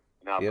reseller,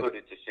 and I'll put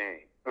it to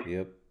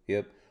shame.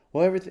 Yep.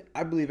 Well,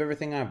 I believe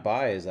everything I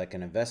buy is like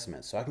an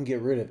investment, so I can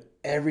get rid of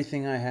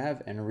everything I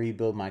have and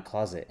rebuild my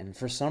closet. And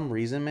for some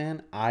reason,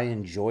 man, I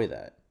enjoy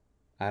that.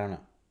 I don't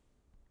know.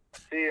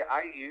 See,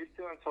 I used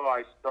to until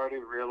I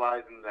started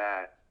realizing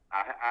that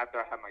after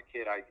I had my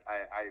kid, I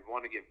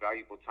want to get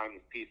valuable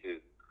timeless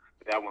pieces.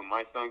 That when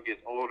my son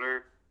gets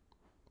older,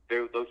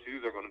 those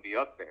shoes are going to be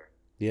up there.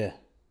 Yeah.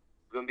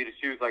 It's going to be the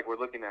shoes like we're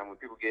looking at when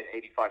people get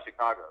 85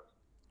 Chicago's.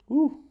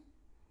 Woo.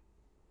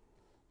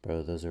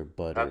 Bro, those are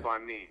butter. That's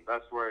what I mean.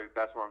 That's where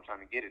I'm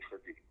trying to get it to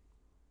be.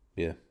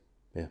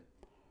 Yeah.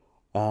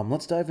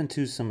 Let's dive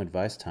into some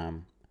advice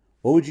time.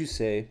 What would you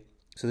say?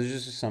 So there's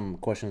just some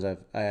questions I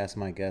ask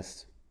my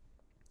guests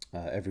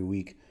every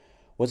week.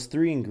 What's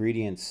 3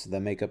 ingredients that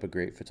make up a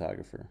great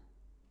photographer?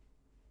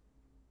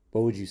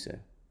 What would you say?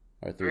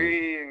 Or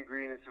 3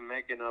 ingredients to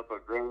making up a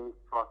great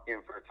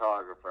fucking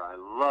photographer. I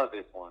love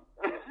this one.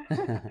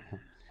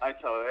 I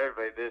tell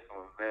everybody this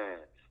one, man.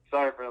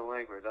 Sorry for the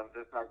language. I'm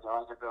just like,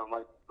 I'm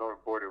like no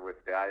reporter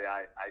with it.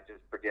 I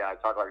just forget. I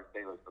talk like a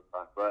sailor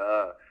sometimes.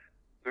 But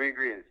 3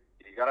 ingredients.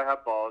 You gotta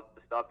have balls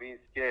to stop being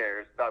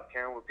scared. Stop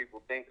caring what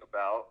people think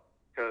about.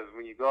 Because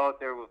when you go out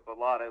there with a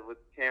lot with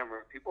the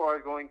camera, people are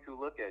going to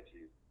look at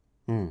you.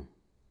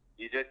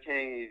 You just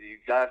can't. You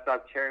gotta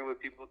stop caring what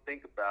people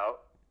think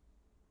about.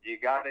 You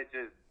gotta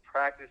just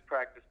practice,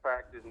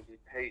 and be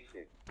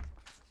patient.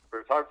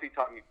 Photography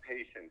taught me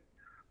patience.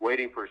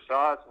 Waiting for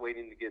shots,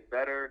 waiting to get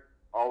better,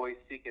 always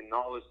seeking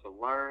knowledge to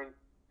learn.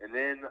 And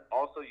then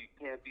also you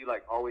can't be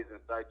like always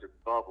inside your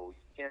bubble.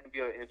 You can't be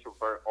an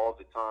introvert all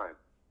the time.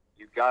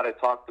 You gotta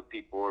talk to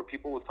people, or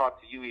people will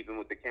talk to you even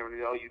with the camera.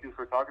 Oh, you do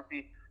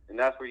photography? And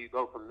that's where you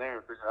go from there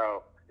and figure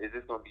out, is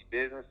this gonna be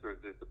business or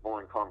is this a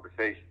boring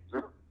conversation?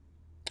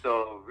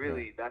 So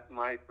really, that's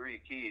my 3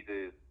 keys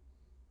is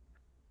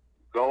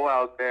go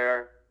out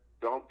there,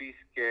 don't be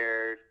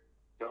scared,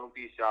 don't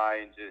be shy,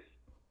 and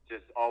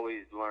just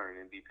always learn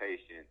and be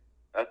patient.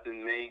 That's the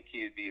main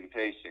key, is being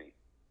patient.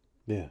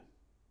 Yeah.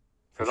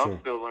 Because I'm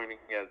still learning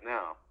as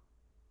now.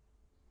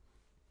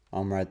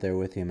 I'm right there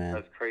with you, man.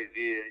 That's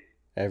crazy.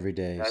 Every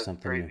day That's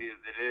something crazy new. as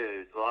it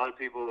is. A lot of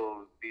people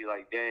will be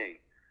like, dang,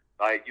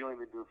 like you only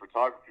been doing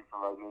photography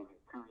for like maybe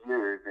 2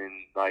 years, and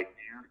like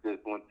you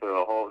just went to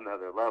a whole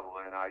nother level.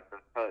 And I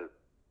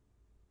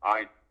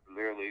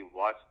literally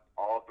watched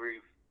all 3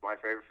 of my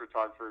favorite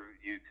photographer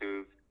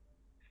YouTubes,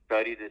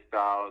 studied the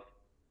styles,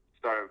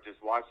 started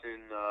just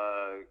watching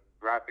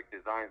graphic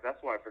designs. That's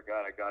what I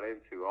forgot I got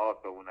into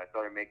also when I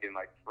started making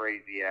like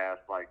crazy ass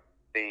like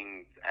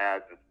things,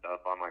 ads and stuff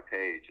on my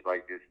page.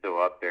 Like it's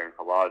still up there in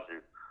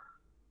collages.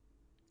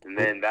 And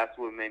then that's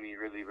what made me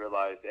really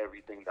realize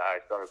everything that I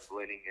started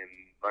blending and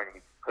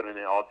learning, putting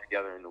it all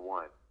together into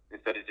one.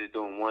 Instead of just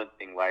doing one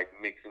thing, like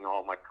mixing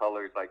all my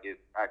colors, like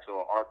it's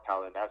actual art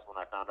palette. That's when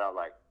I found out,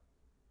 like,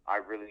 I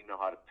really know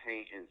how to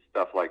paint and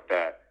stuff like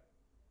that.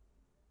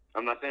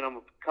 I'm not saying I'm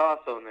a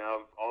Picasso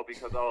now, all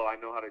because, I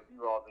know how to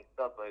do all this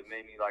stuff, but it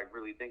made me, like,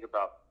 really think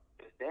about,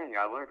 dang,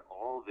 I learned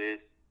all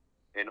this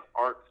in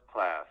arts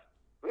class.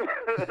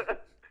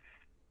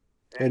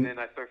 And then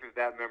I surfaced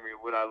that memory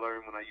of what I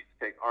learned when I used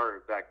to take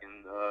art back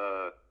in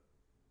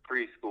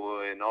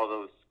preschool and all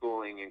those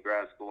schooling and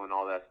grad school and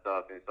all that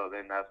stuff. And so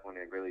then that's when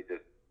it really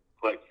just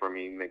clicked for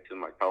me, mixing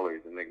my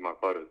colors and making my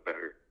photos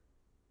better.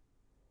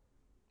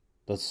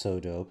 That's so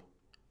dope.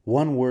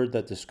 One word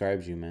that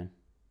describes you, man.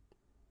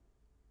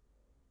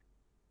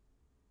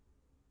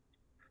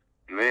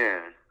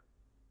 Man,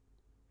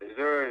 is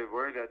there a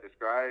word that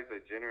describes a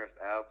generous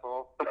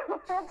asshole?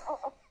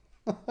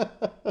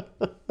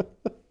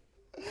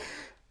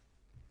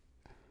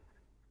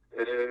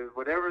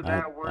 Whatever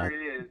that word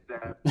is,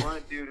 that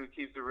one dude who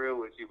keeps it real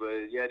with you,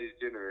 but yet is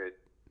generous.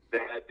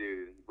 That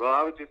dude. Well,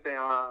 I would just say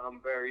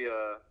I'm very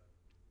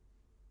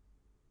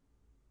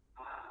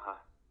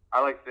I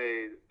like to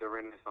say the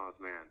Renaissance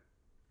man.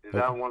 Is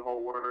that one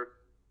whole word?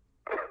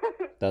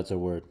 That's a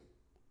word.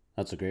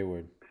 That's a great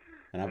word.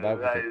 And I vibe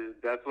with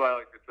it. That's what I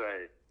like to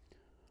say.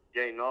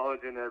 Gain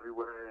knowledge in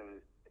everywhere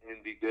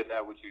and be good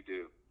at what you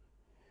do.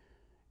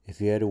 If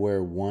you had to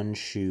wear one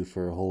shoe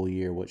for a whole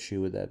year, what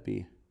shoe would that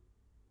be?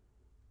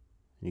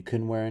 And you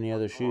couldn't wear any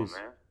other shoes.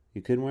 Man.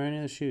 You couldn't wear any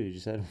other shoes. You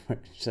just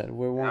had to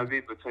wear one. That'd be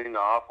between the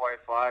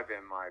Off-White 5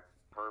 and my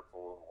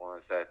purple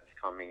ones that's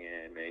coming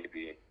in,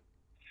 maybe.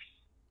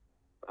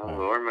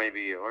 Or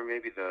maybe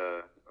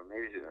the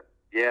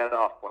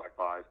Off-White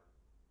 5.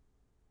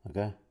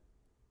 Okay.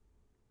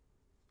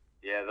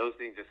 Yeah, those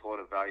things just hold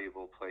a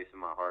valuable place in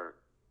my heart.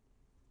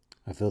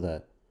 I feel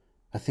that.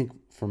 I think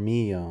for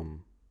me,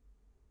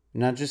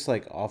 not just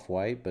like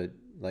Off-White, but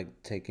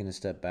like taking a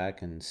step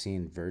back and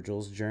seeing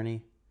Virgil's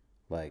journey,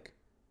 like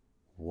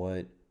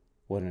what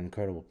an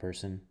incredible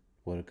person,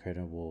 what an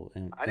incredible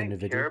individual. I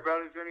didn't care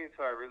about his journey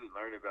until I really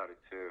learned about it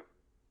too.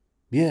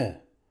 Yeah.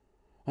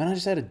 And I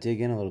just had to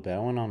dig in a little bit. I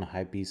went on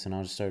Hypebeast and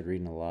I just started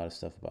reading a lot of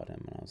stuff about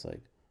him, and I was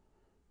like,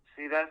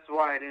 see, that's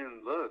why I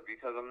didn't look,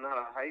 because I'm not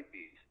a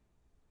Hypebeast.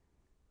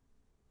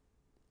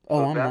 Oh,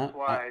 so I'm that's not.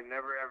 why I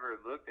never ever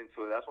looked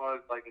into it. That's why I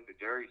was like into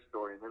Jerry's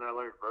story, and then I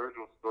learned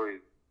Virgil's story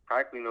is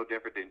practically no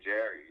different than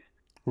Jerry's.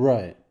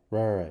 Right.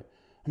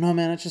 No,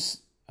 man, it's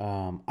just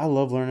I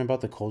love learning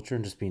about the culture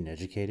and just being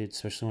educated,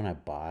 especially when I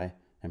buy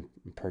and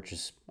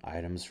purchase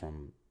items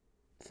from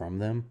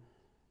them.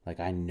 Like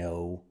I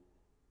know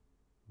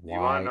why.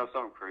 You want to know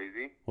something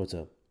crazy? What's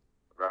up?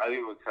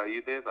 Riley will tell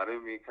you this. I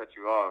didn't mean to cut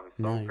you off. It's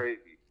so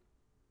crazy.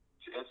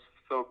 Just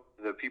so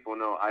the people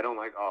know, I don't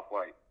like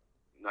Off-White.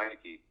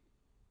 Nike.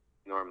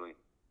 Normally.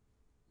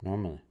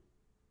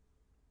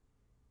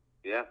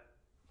 Yeah.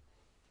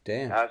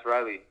 Damn. Ask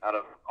Riley. Out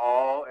of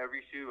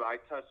every shoe, I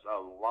touched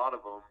a lot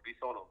of them. We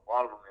sold a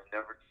lot of them and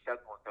never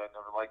kept one because I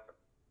never liked them.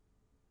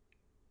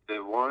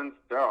 The ones,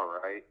 they're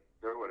alright.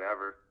 They're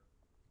whatever.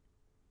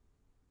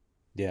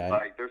 Yeah.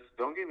 Like,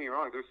 don't get me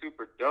wrong. They're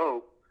super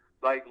dope.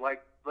 Like,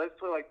 let's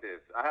put it like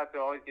this. I have to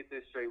always get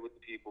this straight with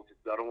the people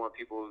because I don't want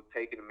people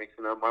taking and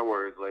mixing up my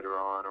words later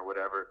on or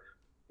whatever.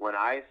 When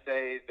I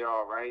say they're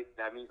all right,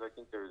 that means I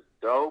think they're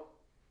dope,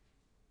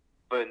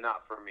 but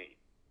not for me.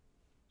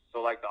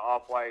 So, like the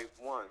Off-White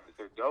ones,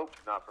 they're dope,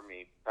 not for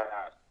me.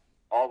 Pass.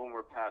 All of them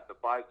were passed. The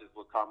 5s is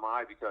what caught my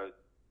eye because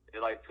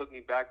it, like, took me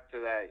back to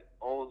that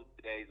old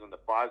days when the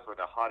 5s were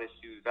the hottest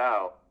shoes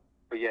out.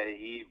 But, yeah,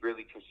 he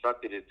really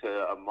constructed it to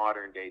a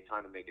modern-day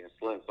time to make it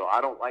slim. So,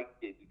 I don't like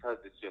it because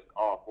it's just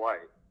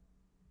Off-White.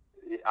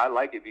 I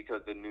like it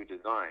because of the new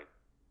design.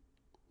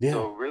 Yeah.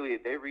 So, really,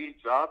 they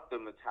re-dropped the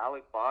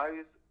metallic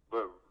 5s,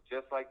 but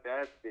just like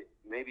that,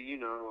 maybe,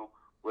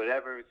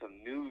 whatever,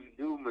 some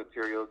new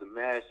material, the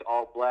mesh,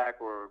 all black,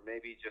 or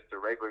maybe just a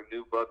regular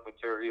new buck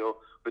material,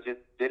 but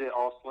just did it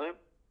all slim,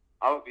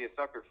 I would be a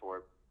sucker for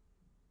it.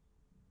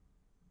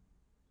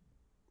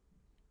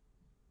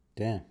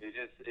 Damn.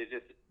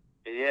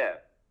 Yeah.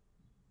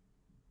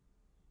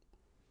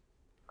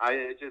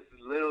 It's just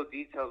little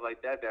details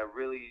like that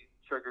really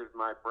triggers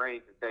my brain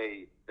to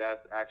say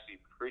that's actually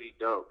pretty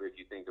dope if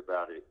you think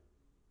about it.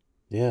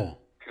 Yeah.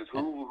 Because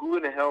who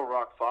in the hell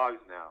rock 5s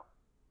now?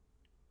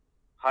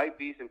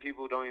 Hypebeast and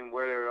people don't even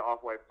wear their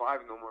Off-White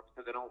 5 no more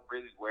because they don't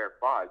really wear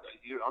 5s.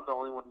 I'm the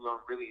only one who's on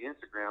really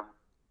Instagram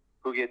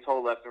who get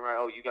told left and right,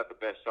 oh, you got the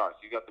best shots,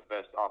 you got the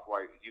best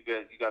Off-White, you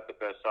got the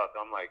best shots.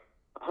 I'm like,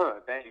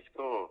 thanks,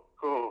 cool.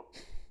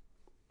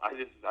 I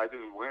just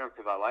wear them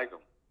because I like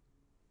them.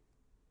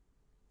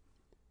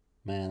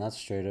 Man, that's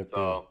straight up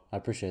real. I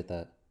appreciate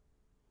that.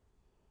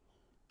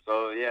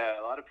 So, yeah,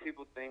 a lot of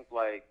people think,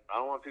 like, I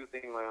don't want people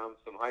thinking, like, I'm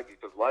some hype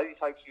because a lot of these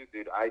hype shoes,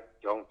 dude, I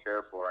don't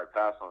care for. I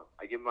pass on.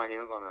 I get my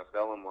hands on, I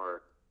sell them,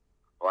 or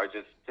I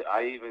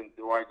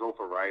go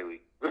for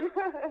Riley.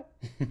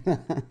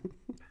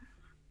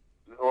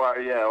 or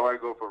I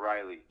go for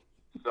Riley.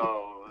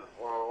 So,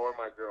 or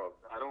my girl.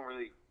 I don't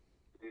really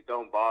it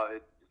don't bother.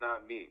 It's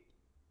not me.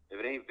 If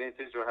it ain't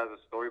vintage or has a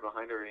story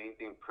behind it or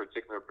anything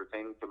particular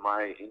pertaining to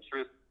my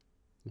interest,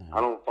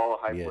 I don't follow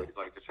hype waves.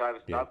 Like the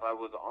Travis Scott, I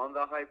was on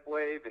the hype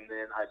wave, and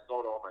then I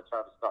sold all my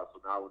Travis Scott, so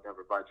now I would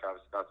never buy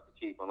Travis Scott's for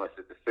cheap unless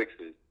it's the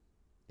sixes.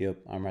 Yep,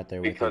 I'm right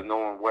there with you. Because no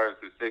one wears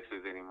the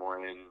sixes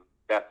anymore, and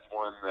that's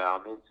one that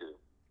I'm into.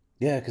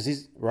 Yeah,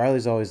 because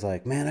Riley's always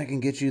like, man, I can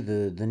get you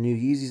the new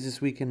Yeezys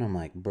this weekend. I'm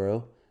like,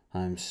 bro,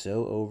 I'm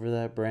so over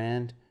that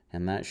brand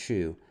and that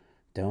shoe.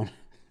 Don't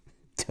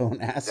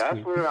ask me.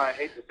 That's where I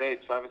hate to say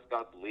it, Travis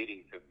Scott's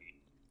leading to me.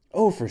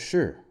 Oh, for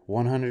sure.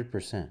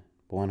 100%.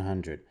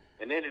 100.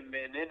 And then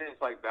it's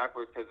like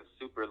backwards because it's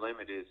super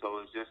limited. So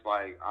it's just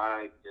like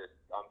I'm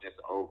just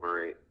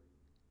over it.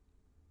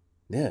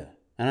 Yeah.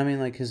 And I mean,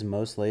 like, his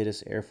most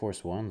latest Air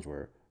Force Ones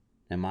were,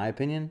 in my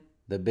opinion,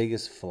 the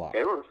biggest flop.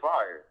 They were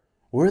fire.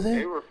 Were they?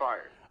 They were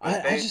fire.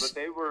 But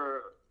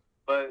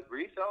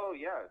resale,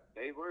 yeah,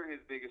 they were his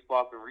biggest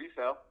flop in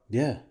resale.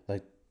 Yeah.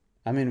 Like,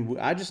 I mean,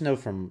 I just know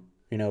from,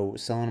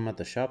 selling them at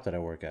the shop that I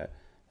work at.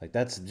 Like,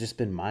 that's just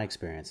been my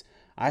experience.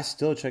 I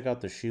still check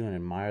out the shoe and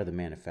admire the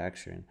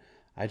manufacturing.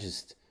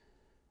 That's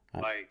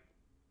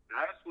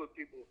what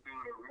people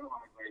fail to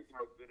realize, like,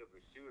 how good of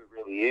a shoe it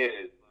really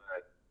is.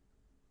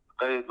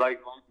 But like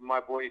my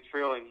boy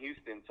Trill in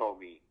Houston told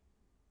me,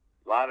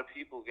 a lot of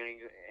people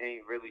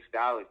ain't really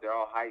stylish. They're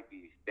all hype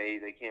beasts.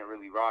 They can't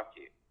really rock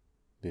it.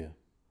 Yeah.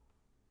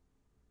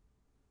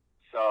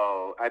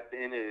 So at the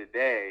end of the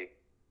day,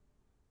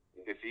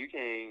 if you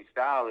can't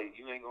style it,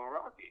 you ain't gonna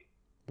rock it.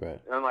 Right.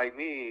 Unlike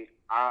me,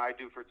 I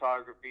do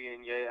photography,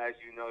 and yet, as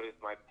you notice,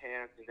 my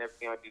pants and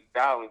everything, I do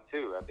styling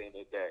too. At the end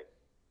of the day,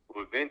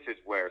 with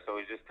vintage wear, so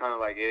it's just kind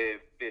of like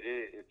it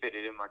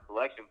fitted in my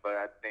collection, but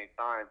at the same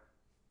time,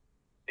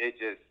 it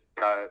just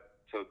got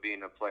to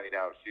being a played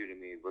out shoe to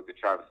me with the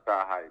Travis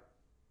Scott hype.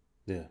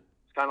 Yeah.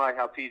 It's kind of like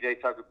how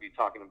PJ Tucker be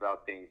talking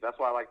about things. That's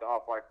why I like the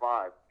Off-White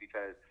 5,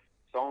 because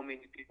so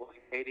many people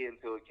hated it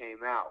until it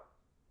came out.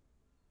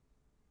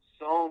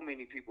 So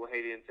many people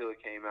hated it until it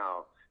came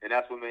out, and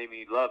that's what made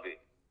me love it.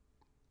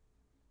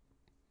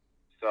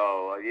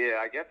 So,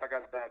 yeah, I guess I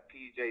got that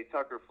PJ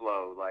Tucker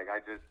flow. Like,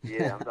 I'm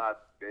not,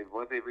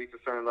 once they reach a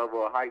certain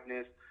level of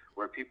hypeness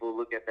where people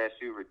look at that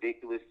shoe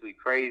ridiculously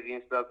crazy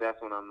and stuff,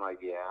 that's when I'm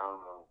like, yeah, I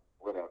don't know,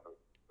 whatever.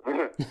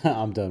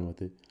 I'm done with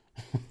it.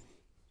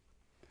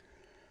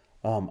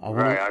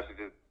 I should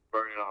just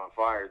burn it on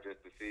fire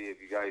just to see if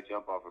you guys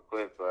jump off a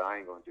cliff, but I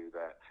ain't going to do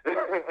that.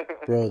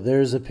 Bro,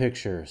 there's a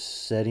picture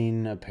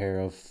setting a pair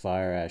of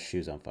fire-ass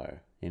shoes on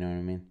fire. You know what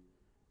I mean?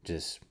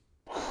 Just...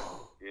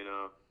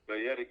 But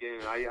yet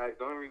again,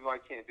 the only reason why I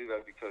can't do that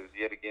is because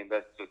yet again,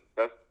 that's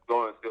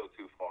going still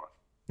too far.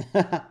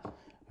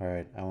 All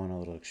right, I want a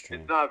little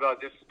extreme. It's not about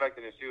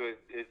disrespecting the shoe.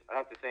 It's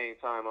at the same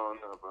time, I don't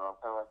know, bro.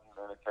 I'm kind of like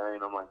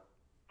humanitarian. I'm like,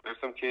 there's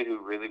some kid who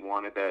really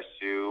wanted that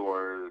shoe,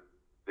 or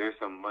there's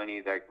some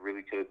money that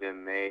really could have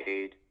been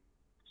made.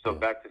 So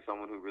back to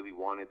someone who really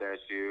wanted that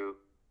shoe.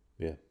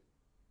 Yeah.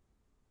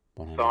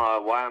 100.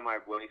 So why am I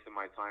wasting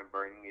my time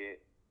burning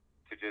it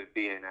to just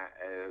be a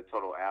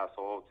total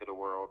asshole to the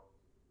world?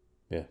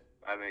 Yeah.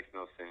 That makes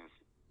no sense.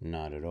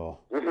 Not at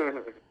all.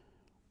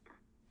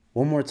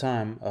 One more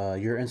time,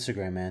 your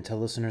Instagram, man. Tell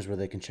listeners where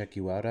they can check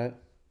you out at.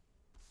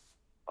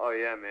 Oh,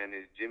 yeah, man.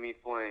 It's Jimmy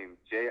Flame.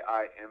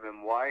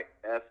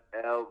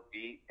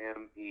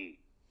 JimmyFlvme.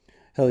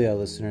 Hell yeah,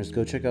 listeners.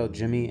 Go check out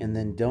Jimmy. And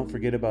then don't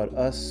forget about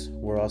us.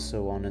 We're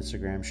also on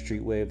Instagram,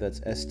 Streetwave. That's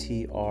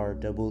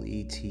STREETWAVE.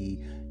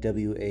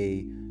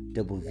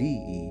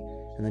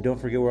 And then don't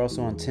forget, we're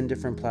also on 10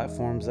 different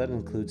platforms. That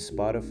includes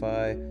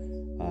Spotify,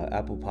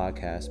 Apple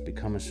Podcasts.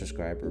 Become a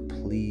subscriber,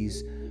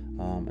 please.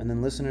 And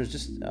then listeners,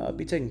 just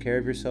be taking care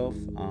of yourself.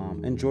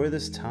 Enjoy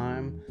this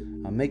time.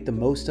 Make the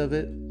most of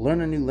it. Learn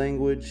a new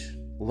language.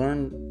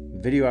 Learn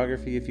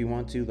videography if you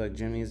want to, like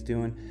Jimmy is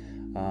doing.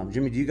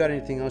 Jimmy, do you got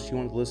anything else you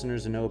want the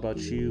listeners to know about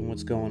you and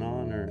what's going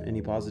on, or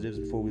any positives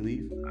before we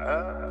leave?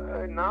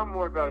 Not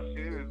more about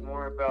shoes,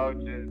 more about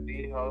just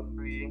being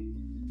healthy,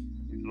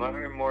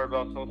 learning more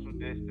about social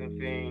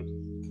distancing.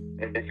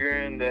 And if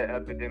you're in the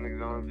epidemic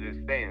zone,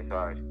 just stay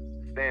inside.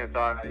 Stay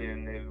inside,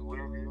 and if we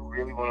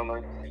really want to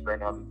learn things right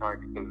now,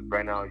 time, because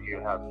right now you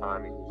have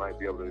time and you might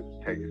be able to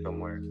take it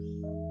somewhere.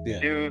 Yeah.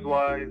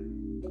 Shoes-wise,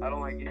 I don't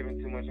like giving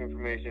too much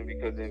information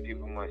because then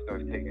people might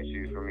start taking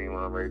shoes from me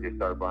when I'm ready to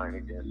start buying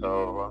again.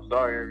 So I'm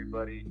sorry,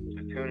 everybody.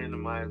 Just tune into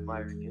my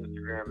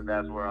Instagram, and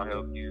that's where I'll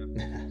help you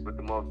with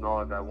the most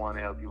knowledge I want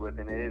to help you with.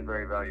 And it is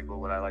very valuable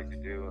what I like to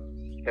do.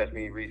 Catch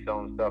me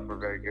reselling stuff for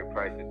very good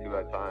prices too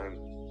at times.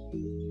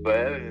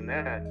 But other than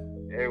that,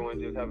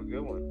 everyone just have a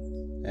good one.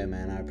 Hey,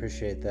 man, I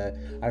appreciate that.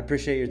 I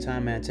appreciate your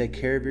time, man. Take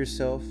care of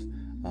yourself.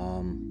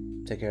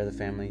 Take care of the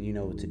family. You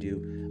know what to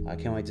do. I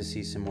can't wait to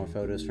see some more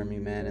photos from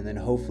you, man. And then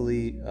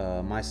hopefully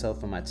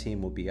myself and my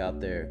team will be out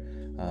there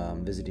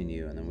visiting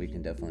you, and then we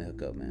can definitely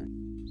hook up, man.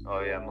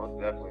 Oh, yeah, most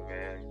definitely,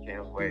 man.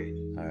 Can't wait.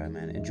 All right,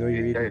 man. Enjoy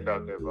your evening. Stay safe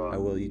out there, bro. I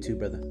will. You too,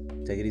 brother.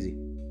 Take it easy.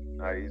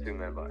 All right, you too,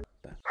 man. Bye.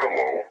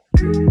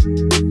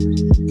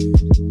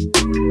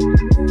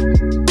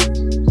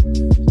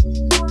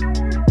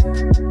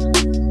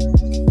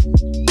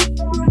 Bye.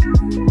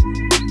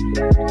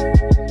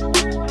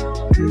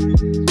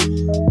 Peace.